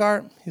Meister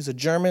Eckhart. He's a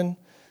German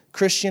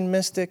Christian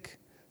mystic.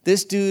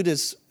 This dude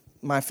is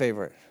my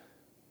favorite.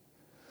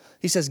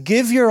 He says,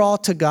 give your all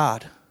to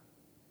God,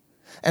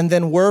 and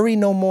then worry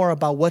no more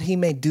about what he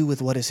may do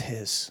with what is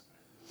his.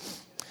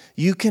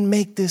 You can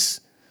make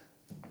this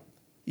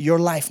your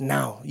life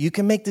now. You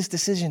can make this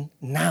decision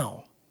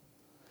now.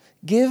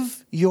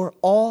 Give your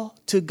all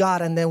to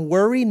God, and then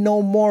worry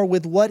no more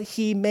with what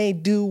he may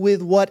do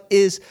with what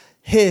is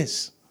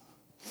his.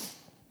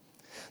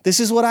 This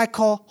is what I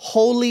call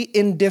holy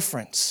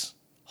indifference.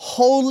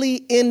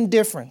 Holy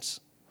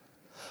indifference.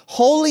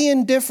 Holy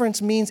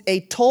indifference means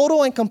a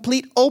total and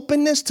complete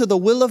openness to the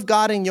will of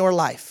God in your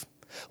life,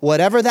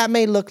 whatever that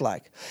may look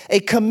like.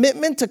 A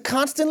commitment to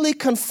constantly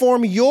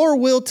conform your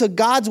will to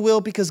God's will,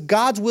 because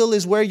God's will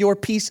is where your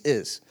peace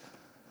is.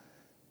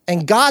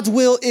 And God's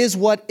will is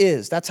what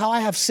is. That's how I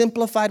have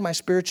simplified my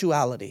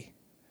spirituality.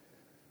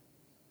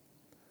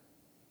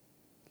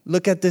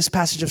 Look at this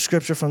passage of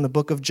scripture from the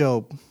book of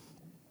Job.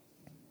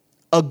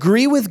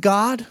 Agree with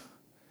God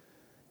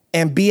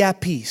and be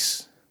at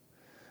peace.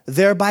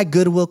 Thereby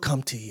good will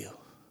come to you.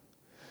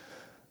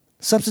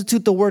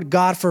 Substitute the word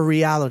God for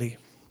reality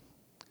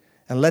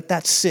and let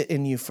that sit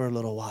in you for a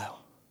little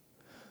while.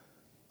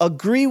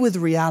 Agree with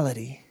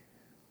reality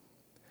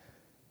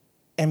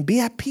and be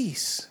at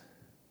peace.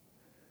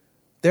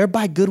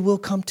 Thereby good will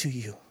come to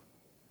you.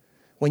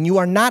 When you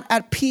are not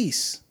at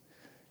peace,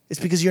 it's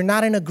because you're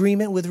not in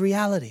agreement with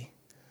reality.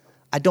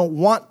 I don't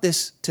want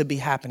this to be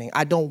happening.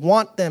 I don't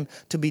want them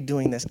to be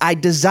doing this. I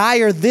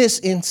desire this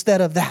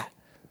instead of that.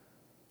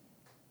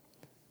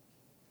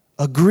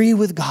 Agree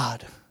with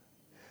God.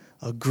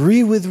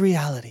 Agree with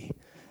reality.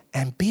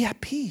 And be at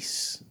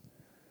peace.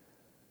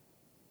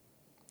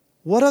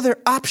 What other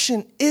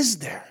option is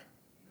there?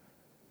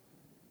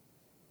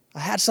 I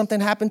had something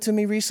happen to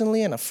me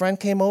recently, and a friend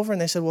came over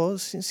and they said, well, it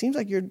seems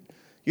like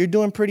you're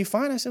doing pretty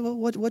fine. I said, well,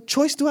 what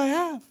choice do I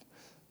have?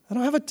 I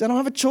don't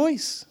have a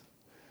choice.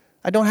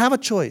 I don't have a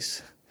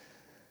choice.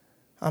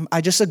 I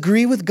just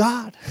agree with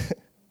God.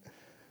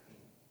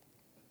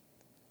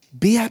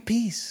 Be at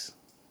peace.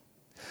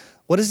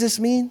 What does this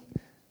mean?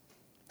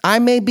 I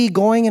may be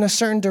going in a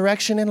certain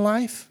direction in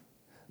life,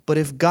 but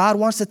if God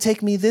wants to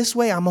take me this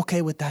way, I'm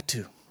okay with that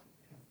too.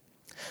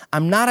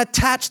 I'm not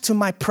attached to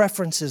my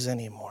preferences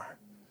anymore.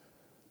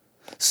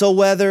 So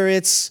whether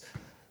it's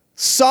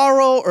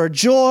sorrow or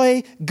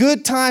joy,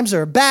 good times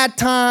or bad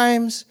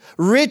times,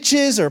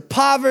 riches or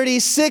poverty,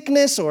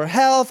 sickness or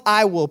health,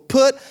 I will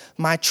put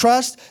my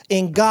trust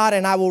in God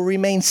and I will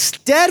remain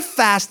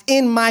steadfast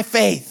in my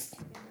faith,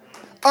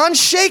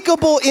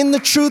 unshakable in the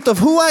truth of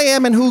who I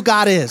am and who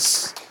God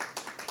is.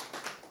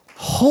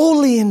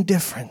 Holy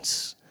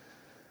indifference.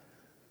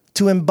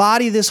 To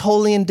embody this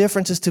holy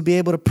indifference is to be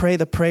able to pray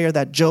the prayer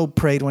that Job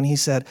prayed when he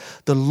said,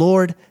 the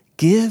Lord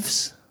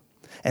gives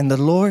and the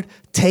Lord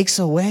takes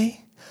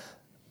away.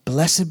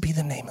 Blessed be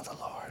the name of the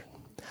Lord.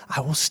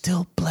 I will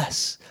still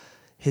bless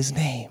his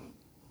name.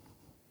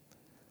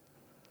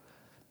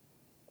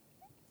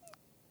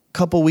 A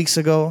couple weeks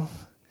ago,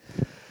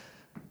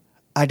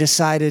 I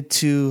decided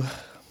to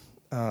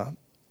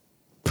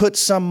put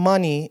some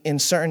money in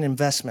certain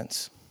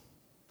investments.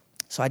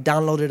 So I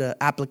downloaded an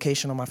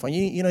application on my phone.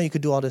 You know you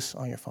could do all this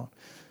on your phone.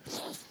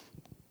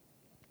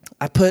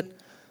 I put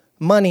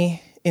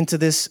money into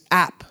this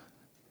app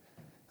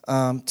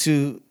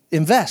to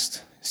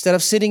invest. Instead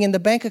of sitting in the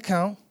bank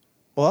account,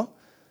 well,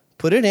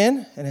 put it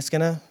in and it's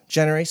going to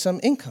generate some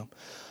income.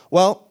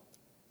 Well,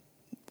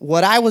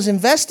 what I was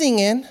investing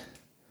in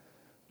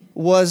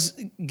was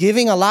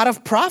giving a lot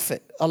of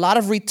profit, a lot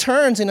of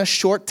returns in a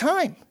short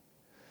time.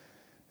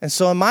 And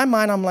so in my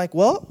mind, I'm like,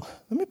 well,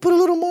 let me put a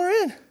little more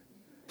in.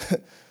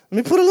 Let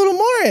me put a little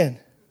more in.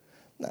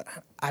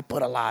 I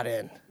put a lot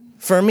in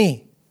for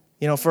me,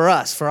 for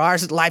us, for our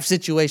life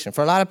situation.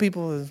 For a lot of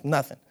people, it's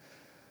nothing.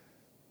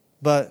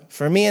 But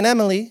for me and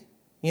Emily,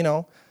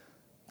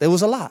 there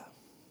was a lot.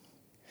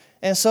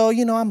 And so,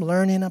 I'm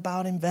learning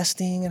about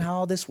investing and how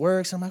all this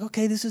works. I'm like,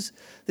 okay, this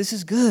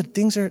is good.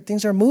 Things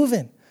are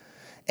moving.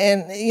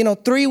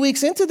 And, 3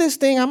 weeks into this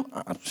thing,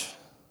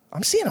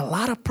 I'm seeing a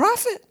lot of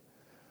profit.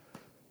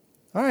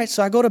 All right,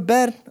 so I go to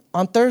bed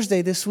on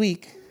Thursday this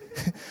week.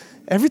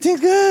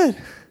 Everything's good.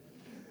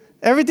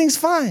 Everything's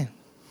fine.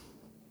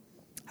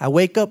 I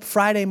wake up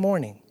Friday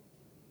morning.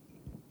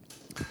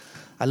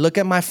 I look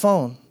at my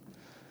phone.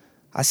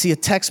 I see a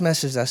text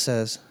message that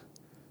says,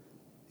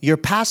 your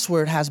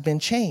password has been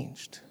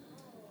changed.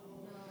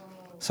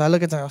 So I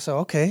look at that, I say,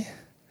 okay.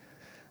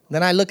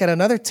 Then I look at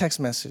another text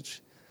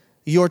message.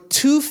 Your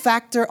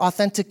two-factor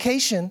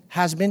authentication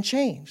has been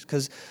changed.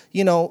 Because,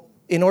 in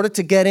order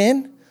to get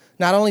in,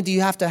 not only do you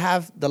have to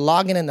have the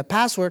login and the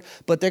password,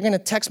 but they're going to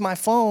text my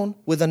phone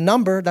with a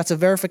number that's a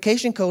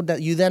verification code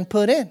that you then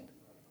put in.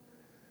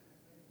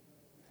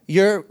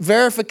 Your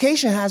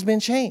verification has been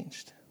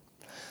changed.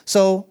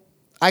 So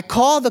I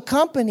call the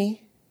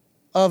company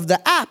of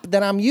the app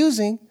that I'm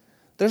using.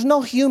 There's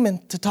no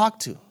human to talk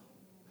to.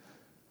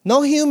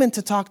 No human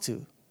to talk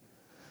to.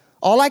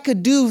 All I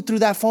could do through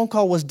that phone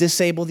call was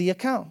disable the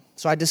account.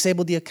 So I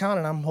disabled the account,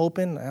 and I'm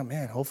hoping, oh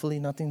man, hopefully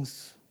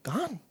nothing's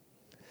gone.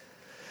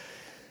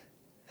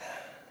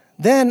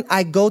 Then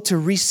I go to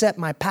reset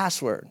my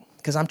password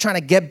because I'm trying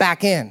to get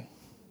back in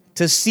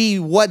to see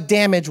what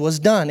damage was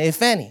done,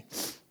 if any.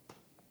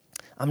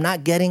 I'm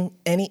not getting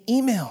any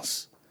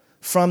emails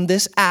from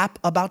this app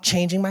about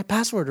changing my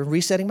password or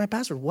resetting my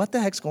password. What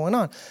the heck's going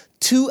on?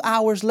 2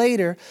 hours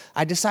later,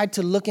 I decide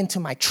to look into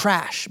my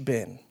trash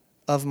bin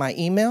of my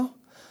email,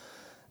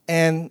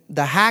 and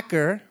the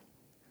hacker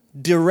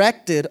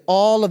directed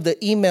all of the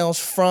emails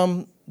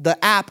from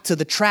the app to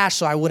the trash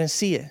so I wouldn't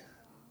see it.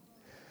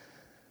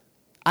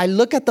 I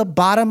look at the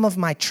bottom of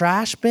my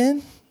trash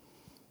bin.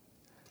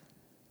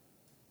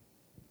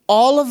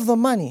 All of the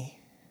money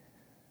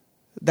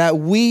that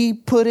we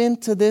put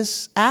into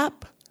this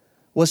app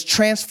was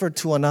transferred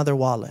to another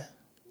wallet.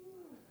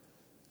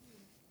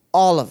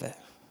 All of it.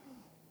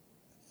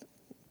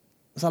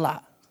 It's a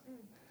lot.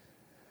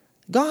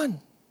 Gone.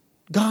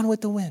 Gone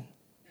with the wind.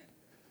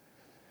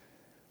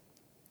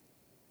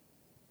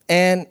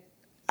 And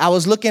I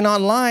was looking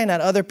online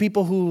at other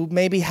people who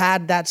maybe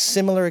had that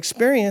similar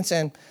experience,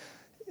 and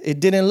it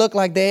didn't look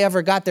like they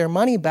ever got their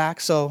money back,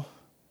 so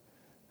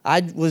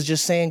I was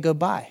just saying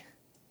goodbye.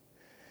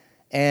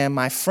 And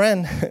my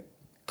friend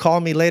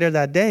called me later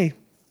that day,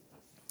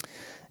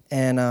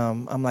 and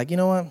I'm like, you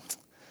know what?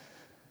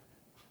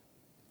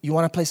 You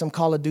want to play some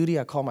Call of Duty?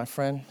 I called my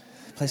friend,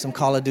 play some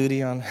Call of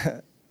Duty on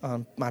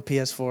my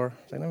PS4. I was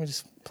like, let me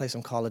just play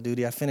some Call of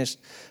Duty. I finished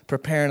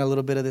preparing a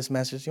little bit of this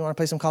message. You want to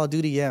play some Call of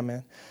Duty? Yeah,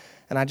 man.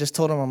 And I just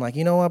told him, I'm like,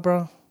 you know what,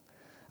 bro?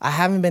 I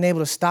haven't been able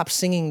to stop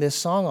singing this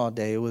song all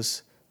day. It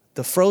was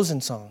the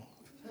Frozen song.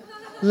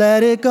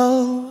 Let it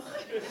go,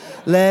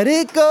 let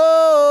it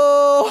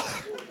go.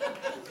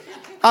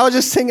 I was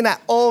just singing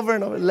that over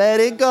and over. Let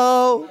it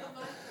go,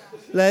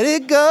 let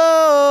it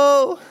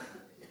go.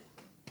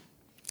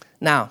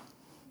 Now,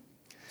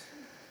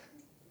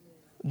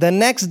 the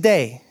next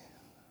day,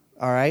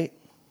 all right?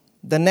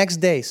 The next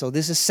day, so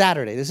this is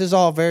Saturday. This is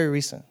all very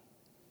recent.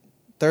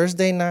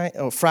 Thursday night,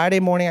 or Friday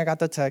morning, I got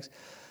the text.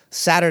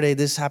 Saturday,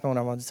 this happened,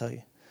 what I'm about to tell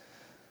you.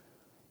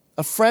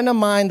 A friend of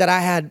mine that I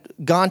had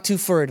gone to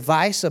for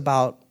advice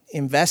about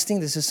investing,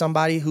 this is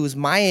somebody who's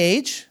my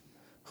age,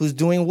 who's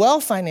doing well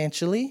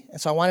financially, and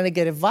so I wanted to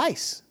get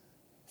advice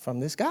from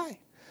this guy.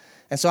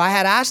 And so I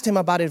had asked him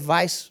about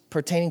advice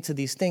pertaining to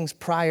these things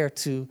prior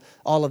to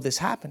all of this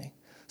happening.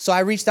 So I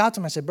reached out to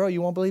him. I said, bro,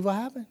 you won't believe what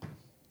happened.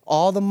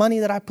 All the money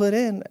that I put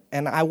in,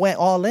 and I went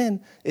all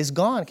in, is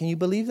gone. Can you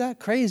believe that?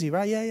 Crazy,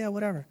 right? Yeah,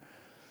 whatever.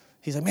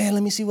 He's like, man,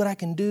 let me see what I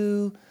can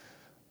do.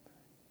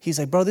 He's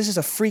like, bro, this is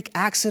a freak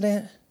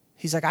accident.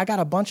 He's like, I got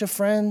a bunch of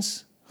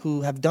friends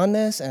who have done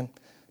this, and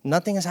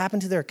nothing has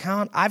happened to their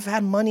account. I've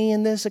had money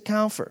in this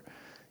account for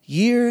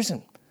years,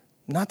 and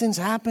nothing's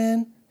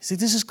happened. He said,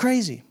 this is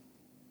crazy.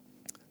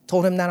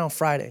 Told him that on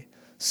Friday.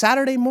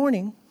 Saturday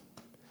morning,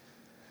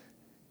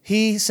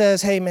 he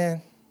says, hey,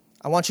 man,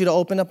 I want you to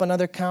open up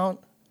another account.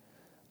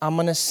 I'm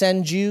going to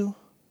send you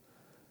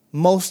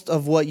most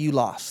of what you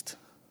lost.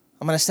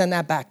 I'm going to send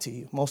that back to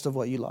you, most of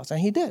what you lost. And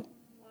he did.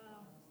 Wow.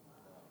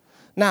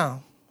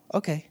 Now,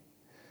 okay,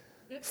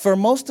 for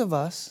most of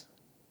us,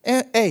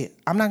 hey,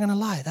 I'm not going to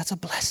lie, that's a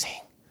blessing.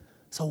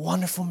 It's a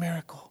wonderful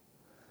miracle.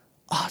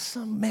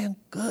 Awesome, man,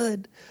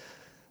 good.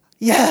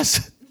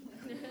 Yes,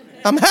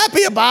 I'm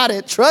happy about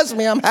it. Trust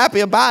me, I'm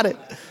happy about it.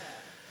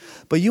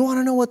 But you want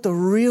to know what the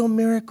real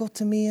miracle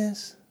to me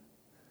is?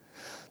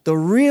 The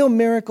real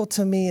miracle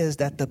to me is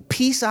that the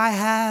peace I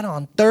had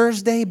on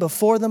Thursday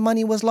before the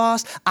money was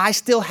lost, I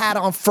still had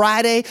on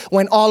Friday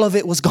when all of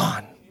it was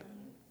gone.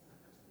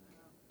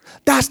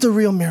 That's the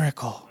real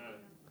miracle.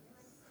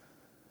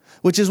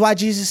 Which is why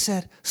Jesus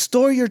said,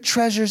 store your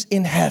treasures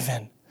in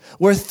heaven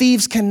where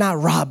thieves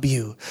cannot rob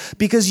you.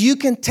 Because you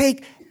can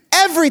take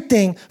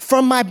everything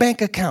from my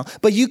bank account,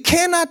 but you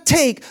cannot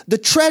take the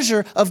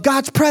treasure of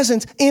God's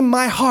presence in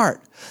my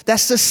heart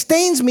that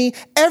sustains me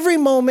every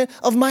moment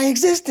of my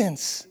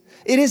existence.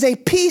 It is a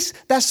peace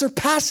that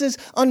surpasses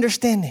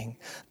understanding.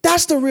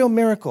 That's the real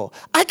miracle.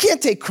 I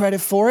can't take credit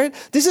for it.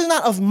 This is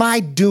not of my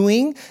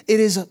doing. It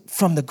is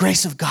from the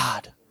grace of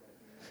God.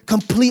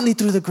 Completely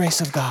through the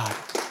grace of God.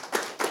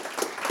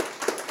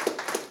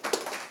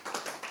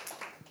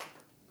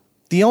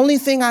 The only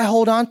thing I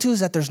hold on to is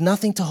that there's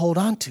nothing to hold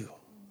on to.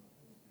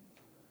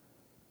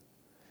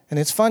 And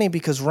it's funny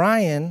because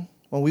Ryan,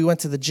 when we went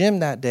to the gym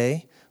that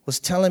day, was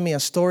telling me a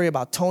story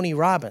about Tony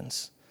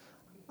Robbins.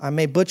 I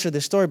may butcher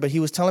this story, but he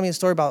was telling me a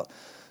story about,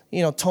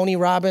 Tony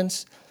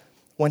Robbins,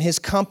 when his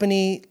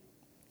company,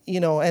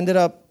 ended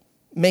up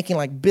making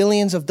like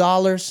billions of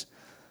dollars.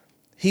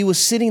 He was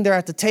sitting there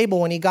at the table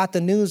when he got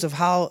the news of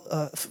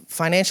how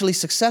financially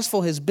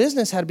successful his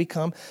business had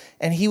become.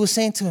 And he was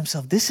saying to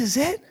himself, this is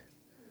it?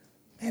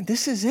 Man,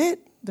 this is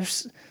it?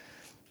 There's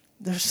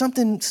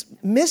something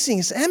missing.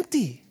 It's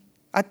empty.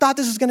 I thought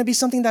this was going to be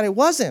something that it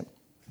wasn't.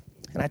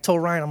 And I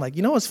told Ryan, I'm like,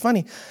 you know what's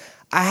funny?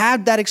 I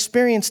had that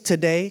experience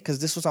today, because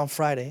this was on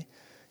Friday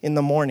in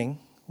the morning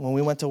when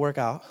we went to work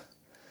out.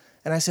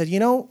 And I said, you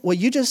know, what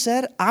you just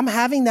said, I'm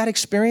having that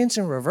experience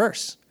in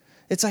reverse.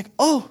 It's like,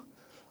 oh,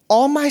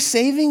 all my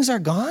savings are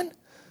gone?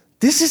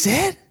 This is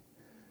it?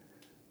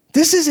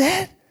 This is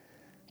it?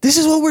 This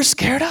is what we're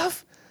scared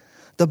of?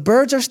 The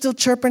birds are still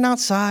chirping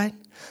outside.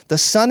 The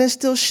sun is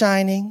still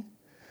shining.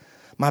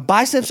 My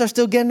biceps are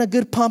still getting a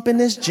good pump in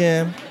this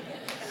gym.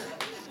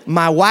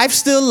 My wife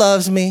still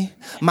loves me.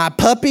 My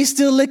puppy's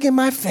still licking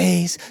my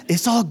face.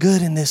 It's all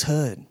good in this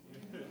hood.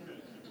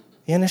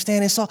 You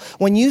understand? It's all,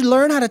 when you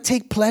learn how to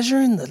take pleasure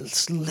in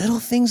the little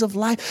things of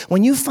life,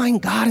 when you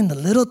find God in the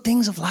little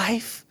things of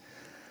life,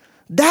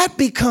 that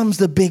becomes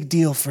the big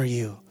deal for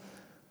you.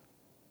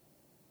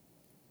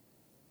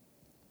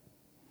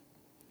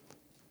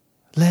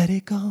 Let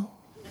it go.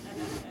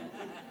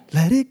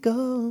 Let it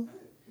go.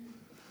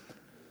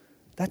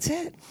 That's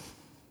it.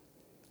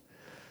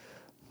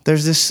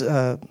 There's this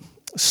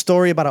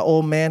story about an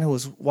old man who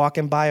was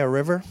walking by a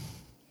river,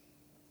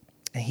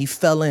 and he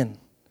fell in.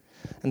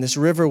 And this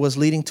river was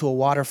leading to a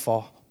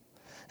waterfall.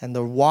 And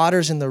the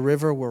waters in the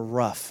river were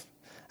rough.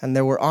 And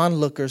there were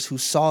onlookers who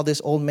saw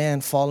this old man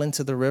fall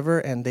into the river,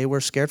 and they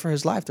were scared for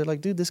his life. They're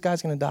like, dude, this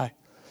guy's going to die.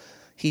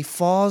 He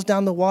falls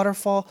down the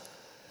waterfall.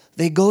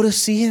 They go to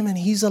see him, and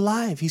he's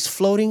alive. He's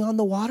floating on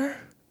the water.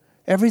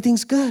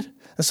 Everything's good.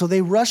 And so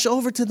they rush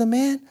over to the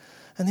man,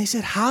 and they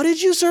said, how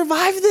did you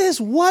survive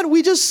this? What?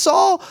 We just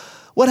saw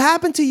what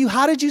happened to you.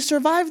 How did you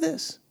survive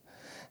this?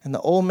 And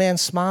the old man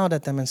smiled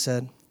at them and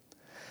said,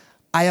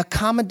 I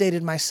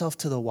accommodated myself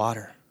to the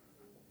water.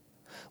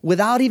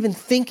 Without even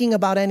thinking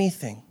about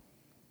anything,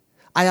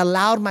 I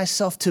allowed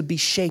myself to be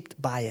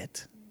shaped by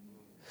it.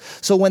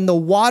 So when the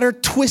water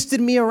twisted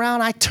me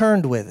around, I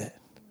turned with it.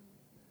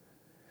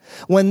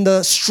 When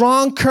the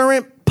strong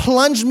current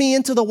plunged me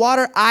into the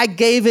water, I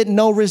gave it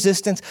no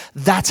resistance.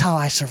 That's how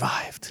I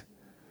survived.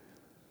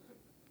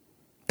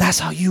 That's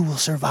how you will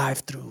survive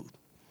through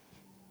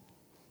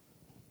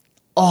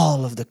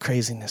all of the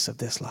craziness of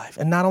this life.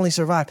 And not only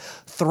survive,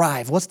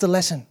 thrive. What's the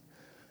lesson?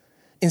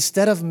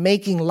 Instead of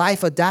making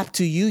life adapt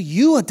to you,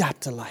 you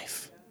adapt to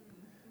life.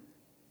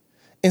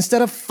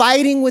 Instead of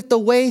fighting with the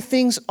way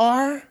things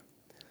are,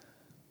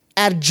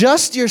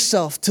 adjust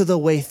yourself to the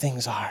way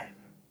things are.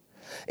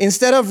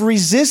 Instead of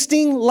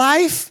resisting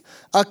life,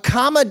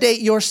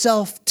 accommodate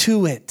yourself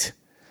to it.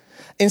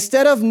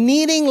 Instead of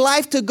needing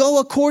life to go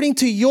according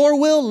to your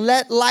will,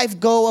 let life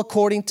go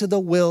according to the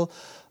will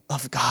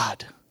of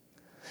God.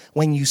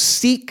 When you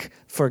seek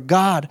for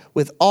God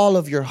with all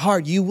of your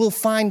heart, you will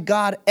find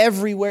God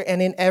everywhere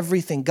and in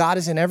everything. God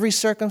is in every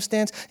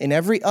circumstance, in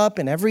every up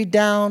and every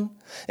down,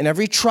 in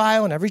every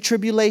trial and every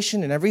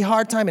tribulation, in every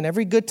hard time and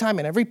every good time,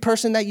 in every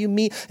person that you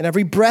meet, in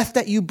every breath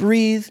that you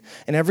breathe,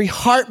 in every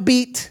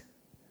heartbeat.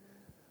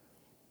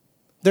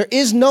 There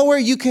is nowhere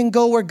you can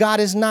go where God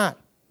is not.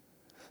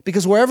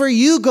 Because wherever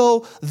you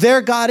go,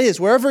 there God is.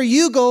 Wherever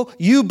you go,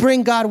 you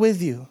bring God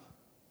with you.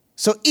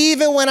 So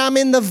even when I'm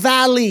in the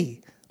valley,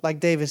 like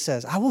David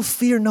says, I will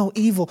fear no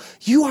evil.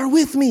 You are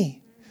with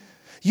me.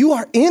 You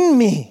are in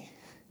me.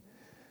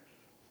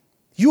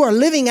 You are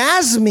living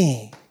as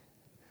me.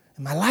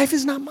 And my life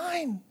is not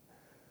mine.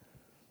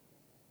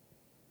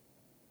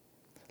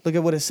 Look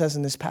at what it says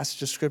in this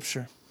passage of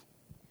Scripture.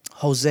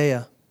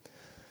 Hosea.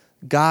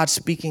 God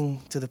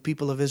speaking to the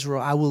people of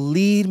Israel, I will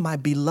lead my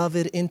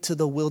beloved into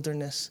the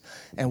wilderness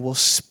and will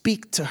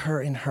speak to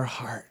her in her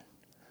heart.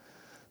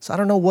 So I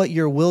don't know what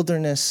your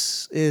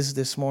wilderness is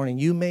this morning.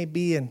 You may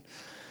be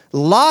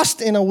lost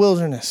in a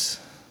wilderness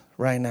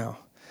right now.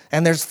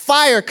 And there's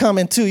fire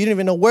coming too. You don't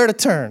even know where to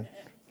turn.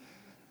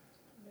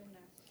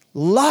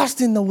 Lost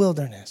in the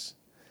wilderness.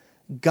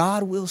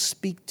 God will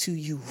speak to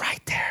you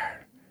right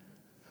there.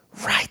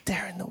 Right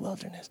there in the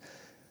wilderness.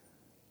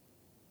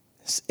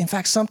 In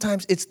fact,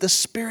 sometimes it's the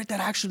Spirit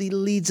that actually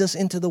leads us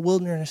into the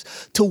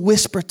wilderness to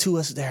whisper to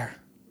us there.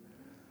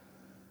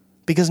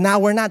 Because now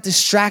we're not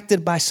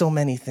distracted by so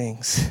many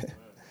things.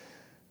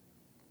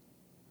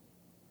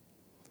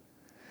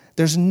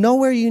 There's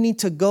nowhere you need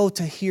to go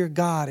to hear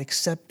God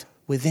except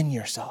within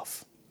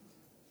yourself.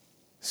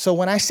 So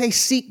when I say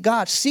seek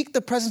God, seek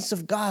the presence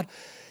of God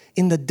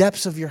in the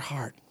depths of your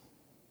heart.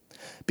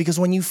 Because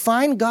when you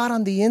find God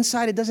on the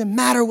inside, it doesn't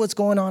matter what's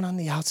going on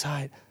the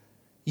outside.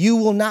 You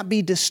will not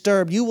be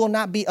disturbed. You will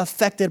not be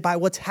affected by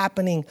what's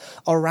happening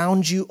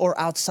around you or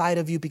outside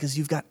of you because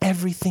you've got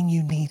everything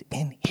you need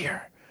in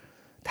here.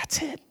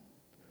 That's it.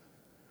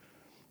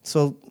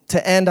 So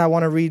to end, I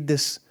want to read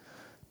this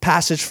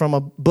passage from a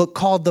book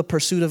called The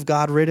Pursuit of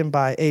God, written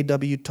by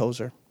A.W.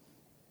 Tozer.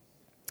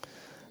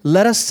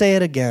 Let us say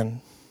it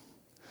again.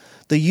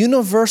 The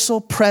universal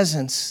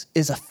presence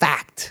is a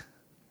fact.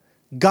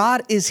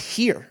 God is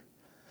here.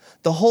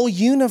 The whole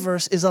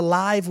universe is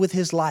alive with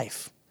his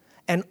life.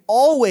 And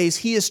always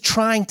he is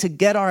trying to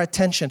get our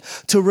attention,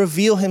 to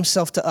reveal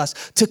himself to us,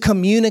 to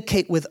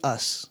communicate with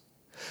us.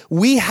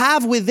 We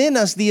have within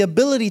us the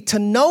ability to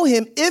know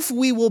him if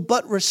we will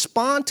but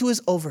respond to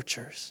his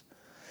overtures.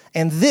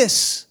 And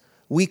this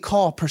we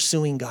call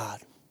pursuing God.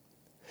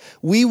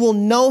 We will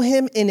know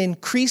him in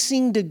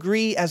increasing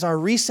degree as our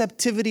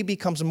receptivity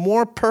becomes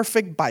more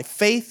perfect by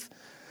faith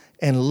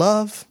and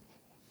love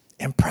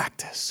and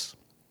practice.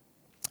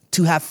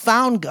 To have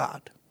found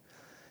God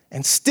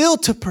and still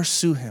to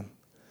pursue him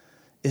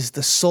is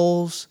the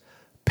soul's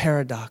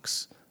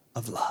paradox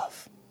of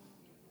love.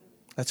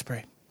 Let's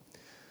pray.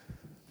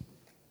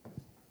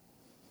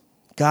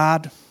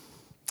 God,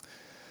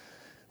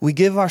 we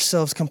give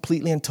ourselves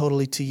completely and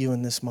totally to you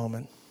in this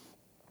moment.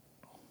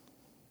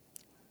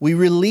 We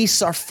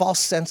release our false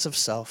sense of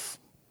self,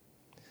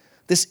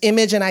 this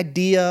image and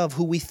idea of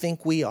who we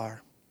think we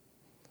are.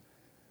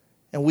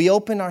 And we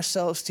open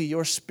ourselves to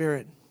your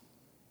Spirit.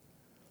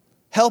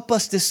 Help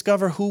us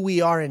discover who we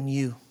are in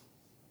you.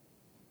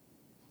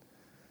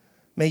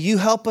 May you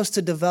help us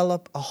to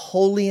develop a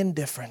holy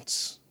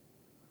indifference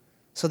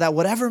so that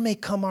whatever may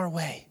come our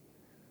way,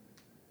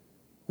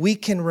 we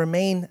can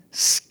remain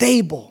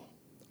stable,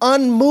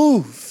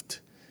 unmoved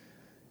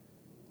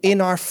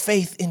in our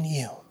faith in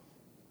you.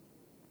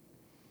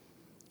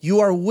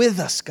 You are with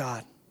us,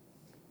 God,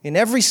 in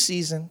every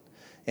season,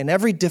 in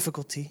every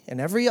difficulty, in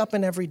every up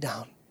and every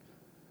down.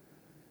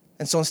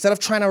 And so instead of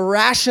trying to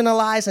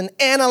rationalize and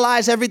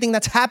analyze everything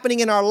that's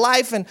happening in our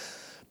life and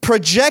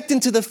project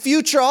into the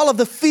future all of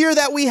the fear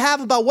that we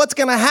have about what's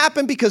going to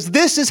happen because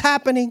this is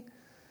happening,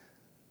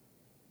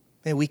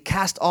 may we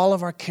cast all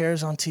of our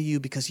cares onto you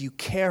because you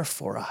care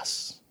for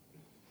us.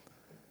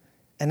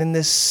 And in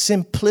this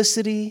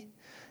simplicity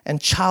and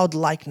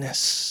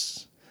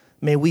childlikeness,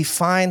 may we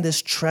find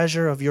this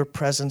treasure of your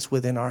presence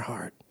within our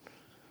heart.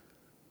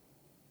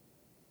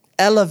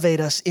 Elevate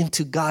us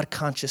into God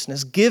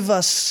consciousness. Give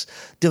us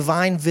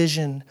divine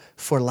vision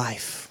for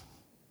life.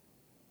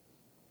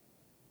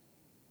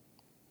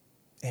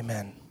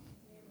 Amen.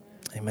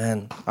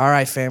 Amen. All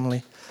right,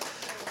 family.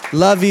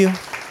 Love you.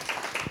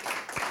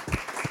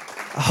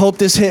 I hope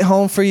this hit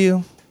home for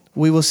you.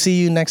 We will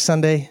see you next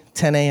Sunday,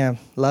 10 a.m.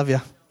 Love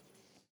you.